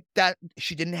say that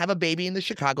she didn't have a baby in the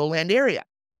Chicagoland area.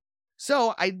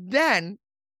 So I then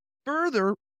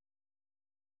further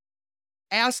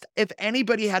asked if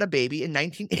anybody had a baby in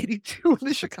 1982 in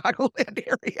the Chicagoland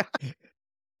area.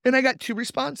 And I got 2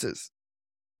 responses.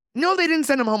 No, they didn't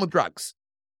send them home with drugs.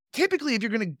 Typically, if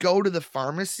you're going to go to the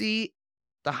pharmacy,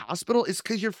 the hospital, it's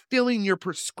because you're filling your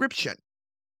prescription.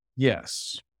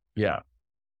 Yes. Yeah.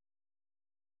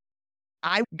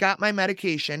 I got my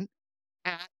medication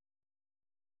at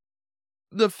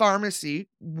the pharmacy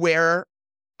where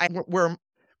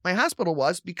my hospital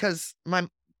was, because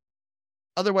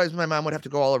otherwise my mom would have to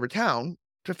go all over town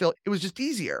to fill. It was just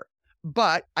easier.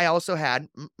 But I also had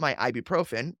my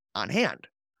ibuprofen on hand.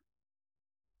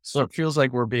 So it feels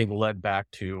like we're being led back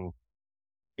to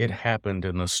it happened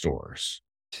in the stores.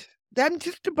 I'm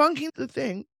just debunking the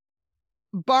thing.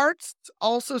 Bartz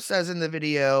also says in the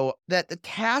video that the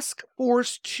Task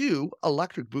Force 2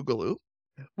 Electric Boogaloo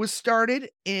was started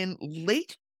in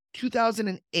late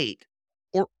 2008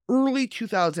 or early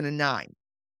 2009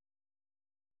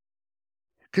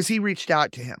 because he reached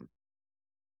out to him.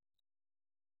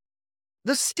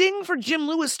 The sting for Jim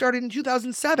Lewis started in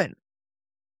 2007.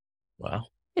 Wow.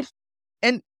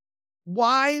 And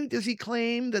why does he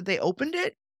claim that they opened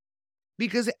it?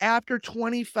 Because after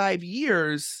 25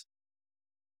 years,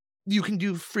 you can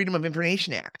do Freedom of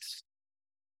Information Acts.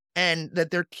 And that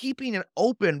they're keeping it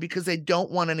open because they don't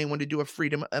want anyone to do a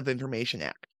Freedom of Information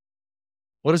Act.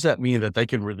 What does that mean? That they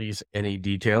can release any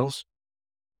details?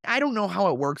 I don't know how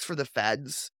it works for the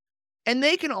feds. And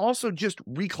they can also just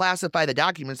reclassify the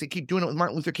documents. They keep doing it with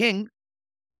Martin Luther King.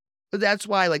 But that's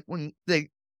why, like, when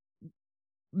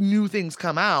new things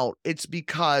come out, it's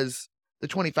because the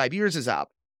 25 years is up.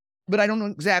 But I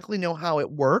don't exactly know how it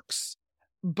works.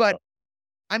 But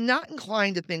I'm not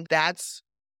inclined to think that's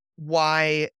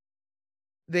why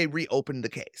they reopened the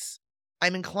case.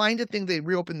 I'm inclined to think they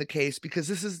reopened the case because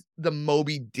this is the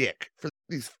Moby Dick for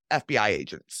these FBI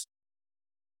agents.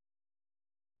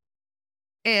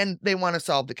 And they want to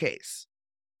solve the case.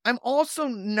 I'm also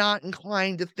not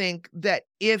inclined to think that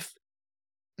if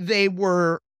they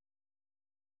were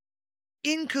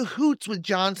in cahoots with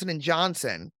Johnson &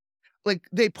 Johnson, like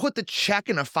they put the check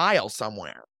in a file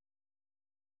somewhere.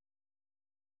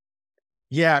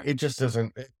 Yeah,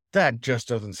 that just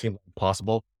doesn't seem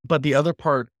possible. But the other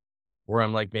part where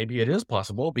I'm like, maybe it is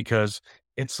possible, because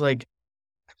it's like,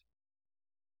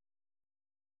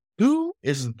 who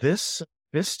is this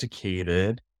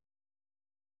sophisticated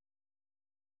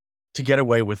to get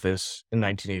away with this in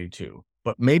 1982?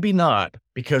 But maybe not,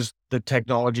 because the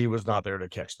technology was not there to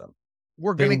catch them.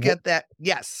 We're going to get that.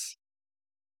 Yes.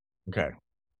 Okay.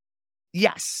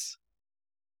 Yes.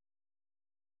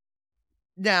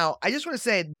 Now, I just want to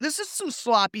say, this is some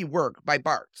sloppy work by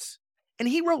Bartz. And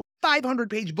he wrote a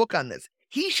 500-page book on this.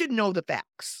 He should know the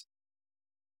facts.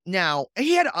 Now,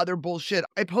 he had other bullshit.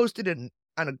 I posted it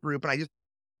on a group, and I just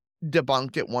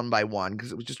debunked it one by one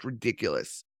because it was just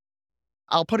ridiculous.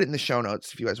 I'll put it in the show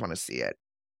notes if you guys want to see it.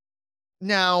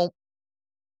 Now,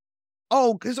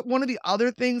 because one of the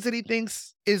other things that he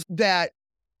thinks is that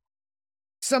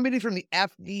somebody from the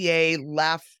FDA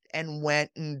left and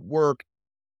went and worked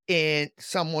in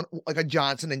someone like a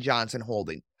Johnson & Johnson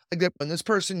holding. Like that, when this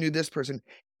person knew this person.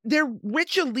 They're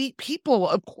rich, elite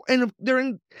people, and they're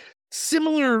in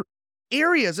similar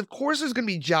areas. Of course, there's going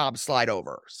to be job slide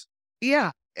overs.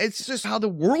 Yeah, it's just how the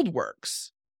world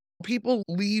works. People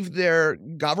leave their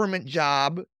government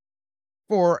job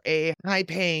for a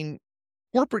high-paying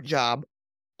corporate job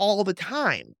all the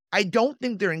time. I don't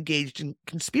think they're engaged in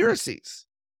conspiracies.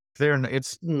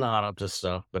 It's not up to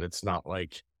stuff, but it's not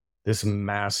like this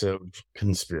massive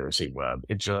conspiracy web.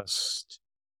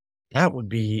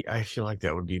 I feel like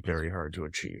that would be very hard to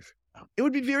achieve. It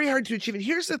would be very hard to achieve. And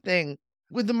here's the thing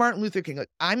with the Martin Luther King,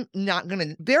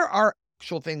 there are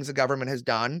actual things the government has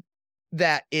done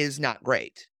that is not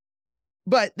great,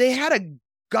 but they had a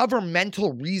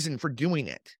governmental reason for doing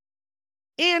it.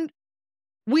 And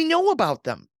we know about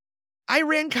them.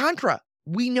 Iran-Contra,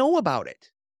 we know about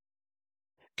it.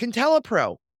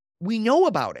 ContelliPro, we know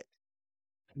about it.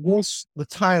 Well, the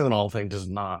Tylenol thing does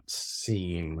not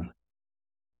seem...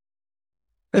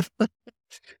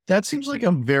 That seems like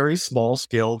a very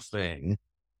small-scale thing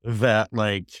that,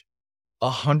 like,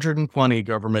 120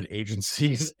 government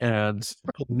agencies and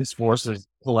police forces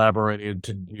collaborated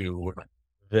to do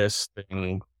this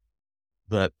thing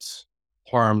that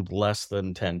harmed less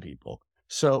than 10 people.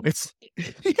 So it's...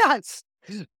 Yes.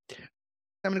 I'm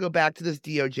going to go back to this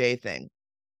DOJ thing.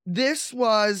 This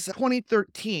was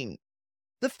 2013.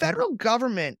 The federal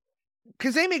government,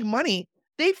 because they make money,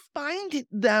 they fined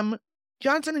them,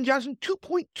 Johnson & Johnson,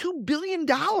 $2.2 billion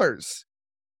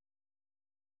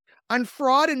on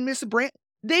fraud and misbrand.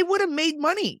 They would have made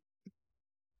money.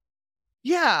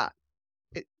 Yeah.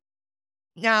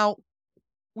 Now,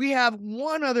 we have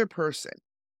one other person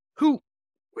who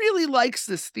really likes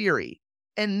this theory,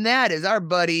 and that is our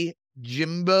buddy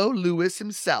Jimbo Lewis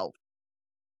himself.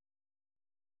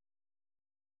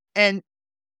 And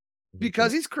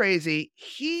because he's crazy,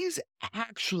 he's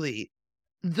actually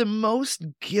the most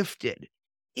gifted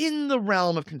in the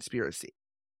realm of conspiracy.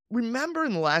 Remember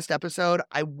in the last episode,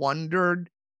 I wondered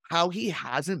how he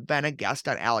hasn't been a guest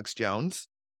on Alex Jones?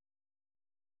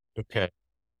 Okay.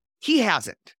 He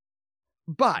hasn't.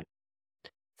 But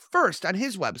first, on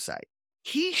his website,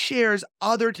 he shares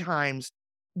other times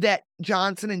that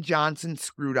Johnson & Johnson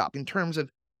screwed up in terms of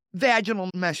vaginal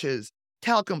meshes,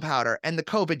 talcum powder, and the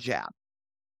COVID jab.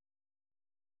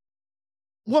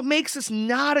 What makes this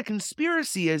not a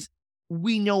conspiracy is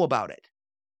we know about it.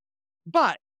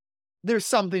 But there's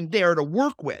something there to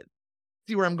work with.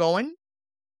 See where I'm going?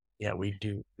 Yeah, we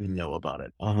do. We know about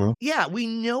it. Uh-huh. Yeah, we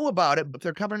know about it, but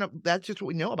they're covering up. That's just what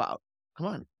we know about. Come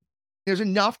on. There's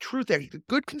enough truth there. The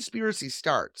good conspiracy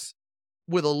starts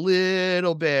with a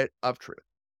little bit of truth.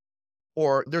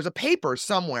 Or there's a paper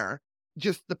somewhere,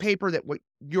 just the paper that what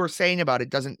you're saying about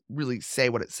it doesn't really say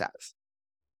what it says.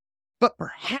 But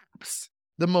perhaps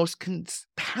the most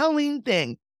compelling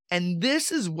thing, and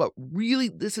this is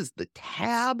the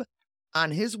tab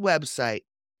on his website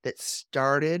that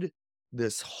started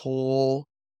this whole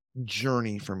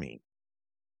journey for me.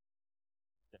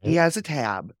 He has a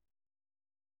tab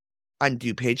on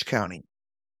DuPage County,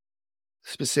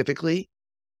 specifically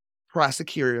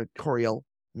prosecutorial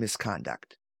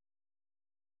misconduct.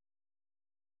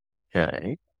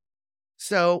 Okay.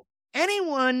 So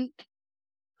anyone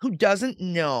who doesn't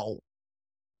know,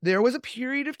 there was a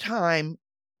period of time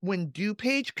when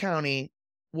DuPage County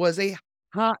was a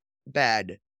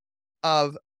hotbed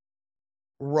of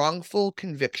wrongful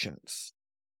convictions.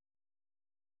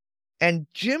 And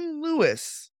Jim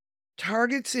Lewis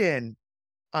targets in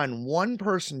on one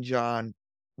person, John,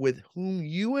 with whom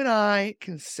you and I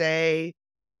can say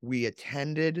we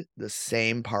attended the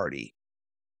same party.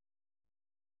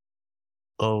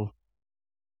 Oh.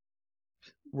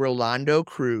 Rolando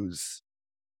Cruz.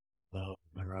 Oh,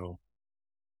 no.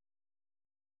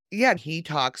 Yeah, he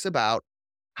talks about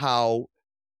how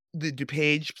the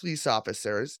DuPage police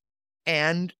officers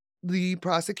and the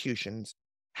prosecutions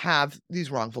have these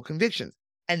wrongful convictions.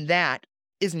 And that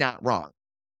is not wrong.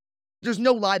 There's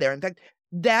no lie there. In fact,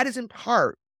 that is in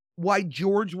part why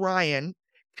George Ryan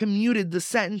commuted the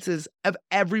sentences of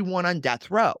everyone on death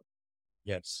row.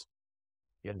 Yes.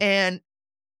 And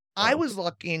I was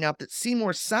lucky enough that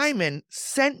Seymour Simon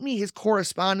sent me his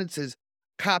correspondences,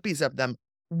 copies of them,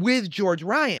 with George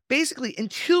Ryan. Basically,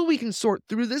 until we can sort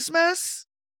through this mess,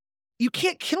 you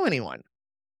can't kill anyone.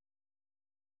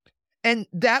 And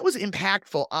that was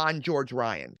impactful on George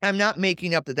Ryan. I'm not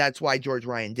making up that that's why George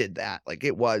Ryan did that. Like,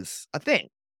 it was a thing.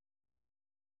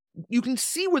 you can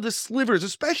see where the slivers,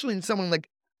 especially in someone like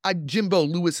a Jimbo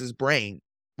Lewis's brain,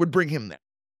 would bring him there.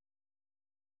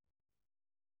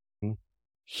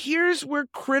 Here's where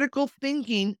critical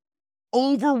thinking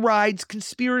overrides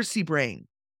conspiracy brain.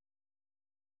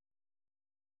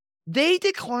 They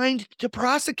declined to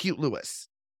prosecute Lewis.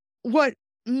 What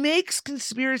makes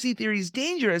conspiracy theories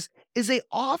dangerous is they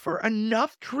offer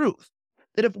enough truth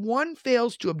that if one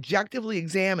fails to objectively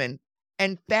examine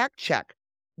and fact check,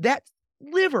 that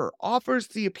sliver offers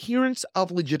the appearance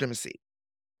of legitimacy.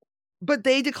 But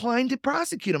they declined to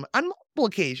prosecute him on multiple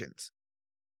occasions.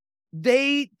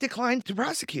 They declined to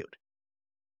prosecute.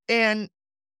 But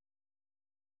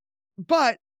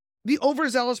the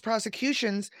overzealous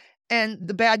prosecutions and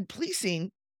the bad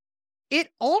policing, it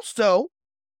also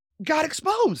got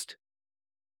exposed.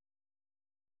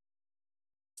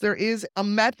 There is a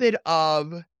method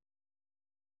of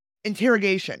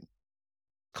interrogation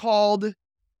called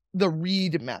the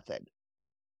Reed method.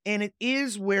 And it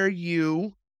is where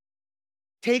you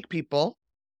take people,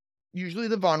 usually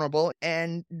the vulnerable,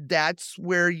 and that's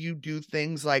where you do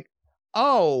things like,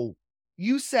 oh,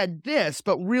 you said this,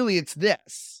 but really it's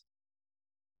this.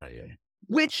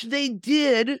 Which they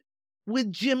did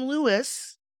with Jim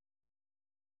Lewis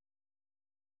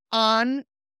on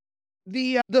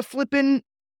the flippin'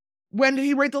 when did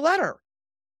he write the letter?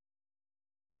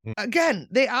 Again,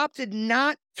 they opted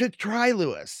not to try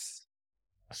Lewis.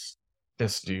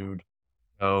 This dude.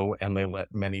 Oh, and they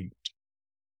let many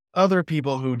other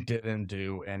people who didn't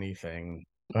do anything.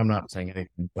 I'm not saying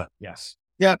anything, but yes.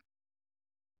 Yep.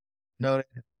 Noted.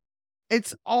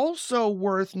 It's also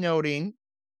worth noting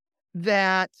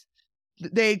that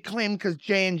they claim because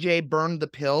J&J burned the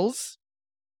pills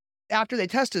after they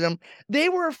tested them, they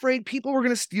were afraid people were going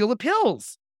to steal the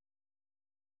pills.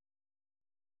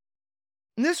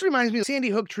 And this reminds me of Sandy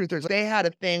Hook truthers. They had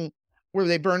a thing where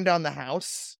they burned down the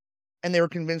house and they were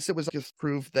convinced it was just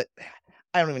proof that,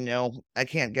 I don't even know. I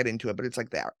can't get into it, but it's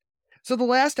like that. So the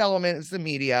last element is the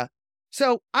media.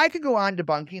 So I could go on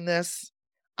debunking this.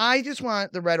 I just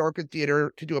want the Red Orchid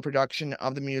Theater to do a production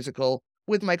of the musical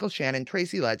with Michael Shannon,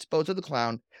 Tracy Letts, Bozo the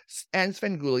Clown, and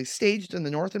Svengoolie, staged in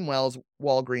the North and Wells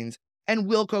Walgreens, and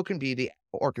Wilco can be the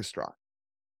orchestra.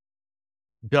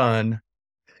 Done.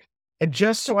 And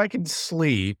just so I can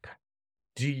sleep,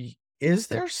 is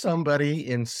there somebody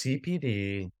in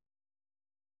CPD,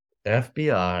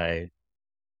 FBI,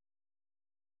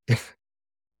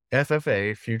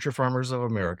 FFA, Future Farmers of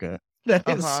America, that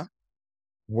is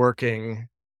working,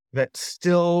 that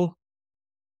still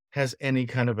has any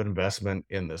kind of investment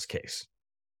in this case?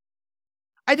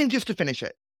 I think just to finish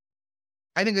it.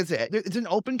 I think that's it. It's an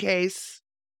open case,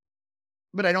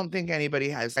 but I don't think anybody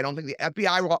has. I don't think the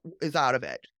FBI is out of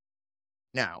it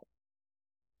now.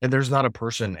 And there's not a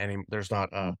person there's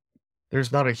not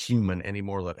a human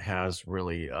anymore that has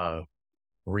really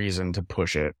reason to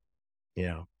push it.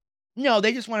 Yeah. No,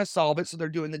 they just want to solve it, so they're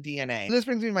doing the DNA. This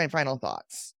brings me to my final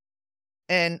thoughts.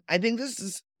 And I think this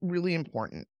is really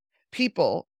important.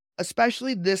 People,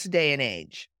 especially this day and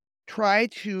age, try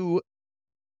to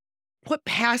put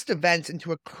past events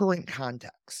into a current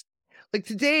context. Like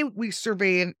today, we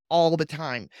surveil all the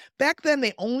time. Back then,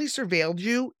 they only surveilled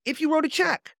you if you wrote a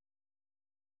check.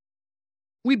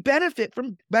 We benefit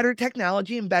from better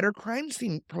technology and better crime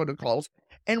scene protocols,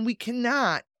 and we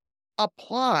cannot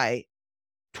apply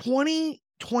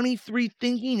 2023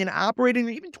 thinking and operating,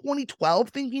 or even 2012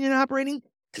 thinking and operating,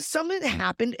 to something that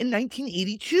happened in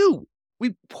 1982.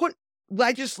 We put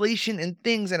legislation and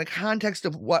things in a context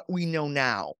of what we know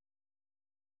now.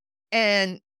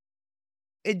 And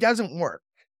it doesn't work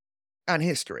on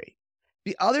history.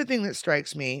 The other thing that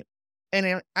strikes me,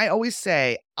 and I always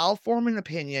say, I'll form an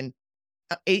opinion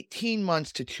 18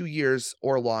 months to 2 years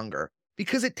or longer,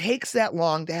 because it takes that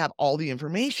long to have all the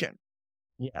information.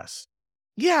 Yes.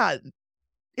 Yeah.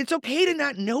 It's okay to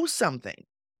not know something.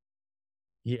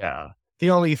 Yeah.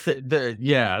 The only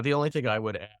thing I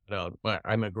would add on,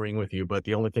 I'm agreeing with you, but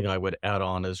the only thing I would add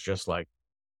on is just like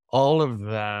all of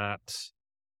that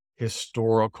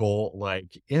historical,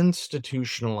 like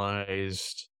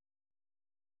institutionalized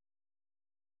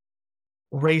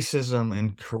racism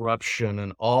and corruption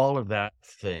and all of that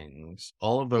things,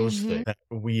 all of those things that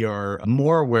we are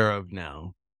more aware of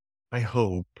now. I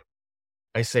hope.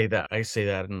 I say that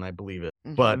and I believe it.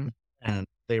 But and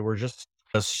they were just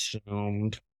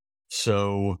assumed.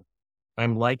 So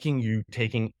I'm liking you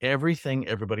taking everything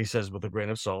everybody says with a grain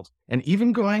of salt and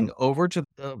even going over to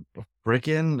the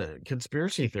freaking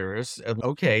conspiracy theorists. And,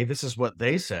 okay, this is what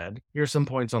they said. Here's some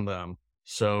points on them.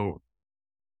 So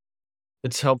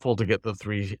it's helpful to get the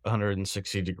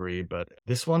 360 degree, but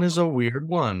this one is a weird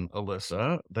one,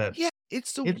 Alyssa. That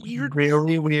It's It's weird.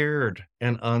 really weird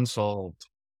and unsolved.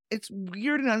 It's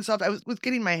weird and unsolved. I was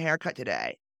getting my hair cut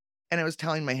today, and I was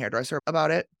telling my hairdresser about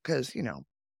it because,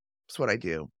 it's what I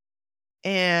do.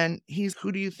 And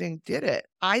who do you think did it?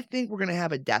 I think we're going to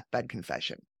have a deathbed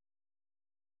confession.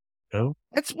 Oh,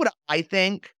 That's what I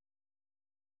think.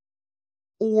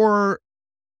 Or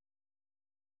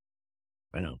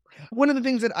I know. one of the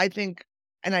things that I think,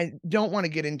 and I don't want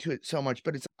to get into it so much,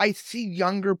 but I see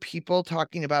younger people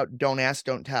talking about don't ask,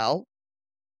 don't tell,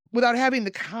 without having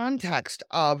the context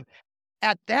of,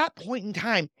 at that point in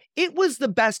time, it was the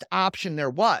best option there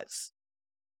was.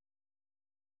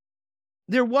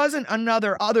 There wasn't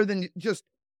another other than just,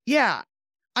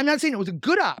 I'm not saying it was a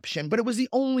good option, but it was the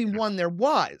only one there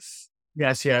was.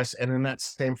 Yes. And in that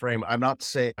same frame, I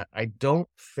don't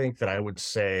think that I would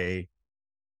say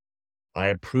I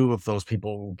approve of those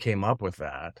people who came up with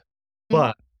that,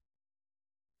 but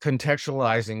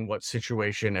contextualizing what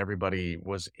situation everybody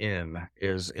was in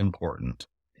is important.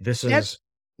 This is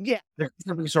the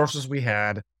resources we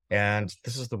had, and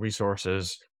this is the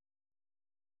resources.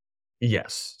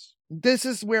 Yes. This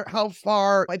is how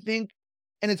far I think,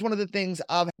 and it's one of the things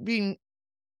of being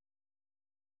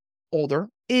older,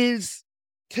 is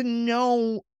to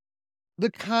know the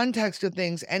context of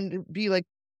things and be like,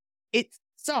 it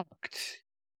sucked,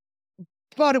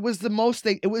 but it was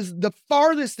it was the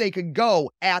farthest they could go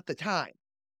at the time.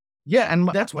 Yeah, and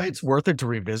that's why it's worth it to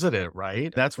revisit it,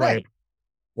 right? That's Right.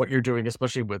 What you're doing,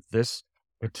 especially with this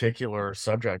particular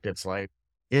subject, it's like,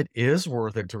 it is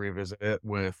worth it to revisit it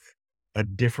with a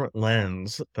different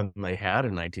lens than they had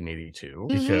in 1982,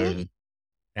 because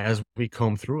as we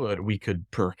comb through it, we could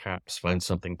perhaps find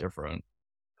something different.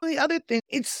 The other thing,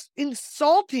 it's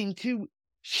insulting to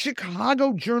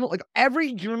Chicago journal. Like,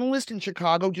 every journalist in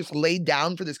Chicago just laid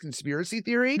down for this conspiracy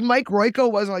theory. Mike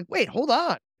Royko wasn't like, wait, hold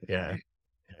on. Yeah.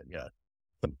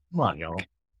 Come on, y'all.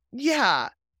 Yeah.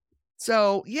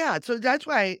 So that's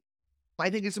why I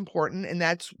think it's important. And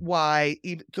that's why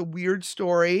it's a weird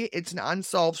story. It's an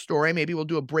unsolved story. Maybe we'll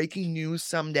do a breaking news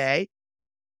someday.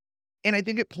 And I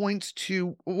think it points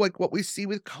to like what we see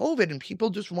with COVID and people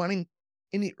just wanting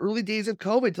in the early days of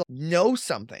COVID to know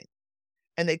something.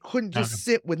 And they couldn't just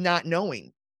sit with not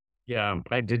knowing. Yeah,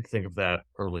 I did think of that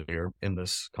earlier in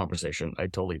this conversation. I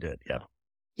totally did. Yeah.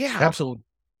 Yeah. Absolutely.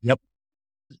 Yep.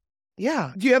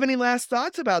 Yeah. Do you have any last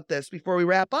thoughts about this before we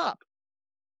wrap up?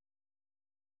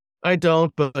 I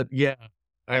don't, but yeah,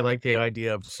 I like the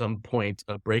idea of some point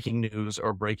of breaking news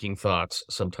or breaking thoughts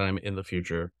sometime in the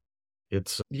future.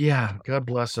 It's, God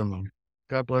bless them.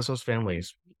 God bless those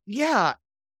families. Yeah.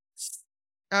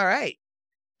 All right.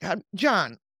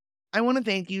 John, I want to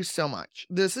thank you so much.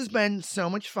 This has been so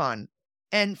much fun.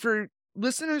 And for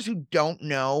listeners who don't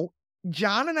know,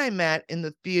 John and I met in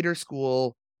the theater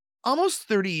school almost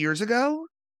 30 years ago.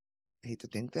 I hate to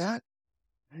think that.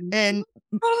 And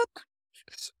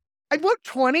I look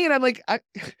 20 and I'm like,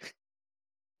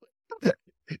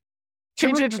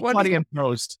 change it to 20 in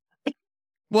post.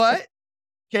 What?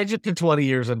 Change it to 20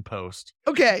 years in post.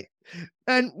 Okay.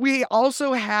 And we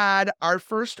also had our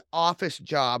first office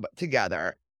job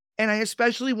together. And I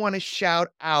especially want to shout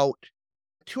out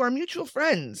to our mutual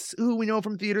friends who we know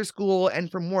from theater school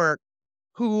and from work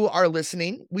who are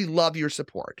listening. We love your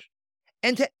support.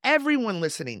 And to everyone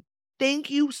listening, thank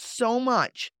you so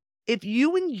much. If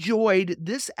you enjoyed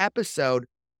this episode,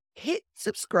 hit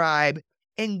subscribe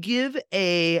and give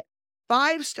a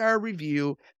 5-star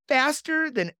review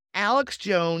faster than Alex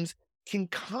Jones can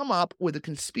come up with a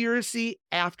conspiracy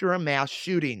after a mass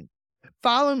shooting.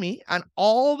 Follow me on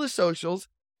all the socials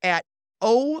at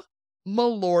OMalortPod.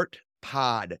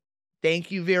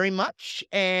 Thank you very much,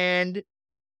 and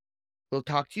we'll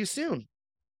talk to you soon.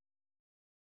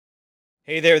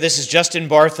 Hey there, this is Justin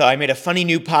Bartha. I made a funny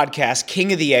new podcast,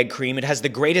 King of the Egg Cream. It has the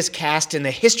greatest cast in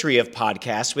the history of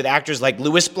podcasts with actors like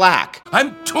Louis Black.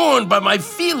 I'm torn by my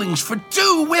feelings for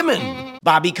 2 women.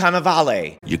 Bobby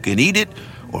Cannavale. You can eat it,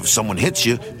 or if someone hits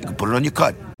you, you can put it on your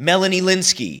cut. Melanie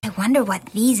Linsky. I wonder what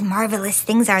these marvelous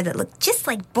things are that look just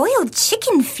like boiled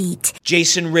chicken feet.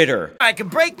 Jason Ritter. I can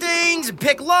break things and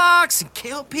pick locks and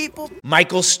kill people.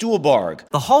 Michael Stuhlbarg.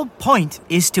 The whole point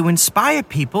is to inspire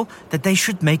people that they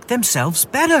should make themselves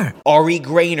better. Ari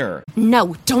Grainer.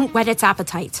 No, don't whet its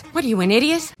appetite. What are you, an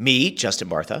idiot? Me, Justin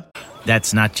Bartha.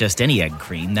 That's not just any egg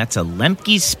cream, that's a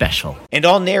Lemke's special. And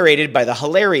all narrated by the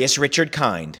hilarious Richard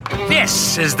Kind.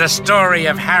 This is the story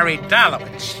of Harry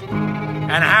Dalowitz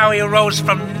and how he rose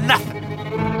from nothing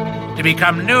to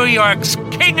become New York's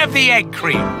King of the Egg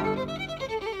Cream.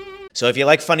 So if you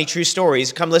like funny true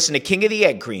stories, come listen to King of the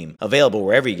Egg Cream, available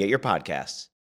wherever you get your podcasts.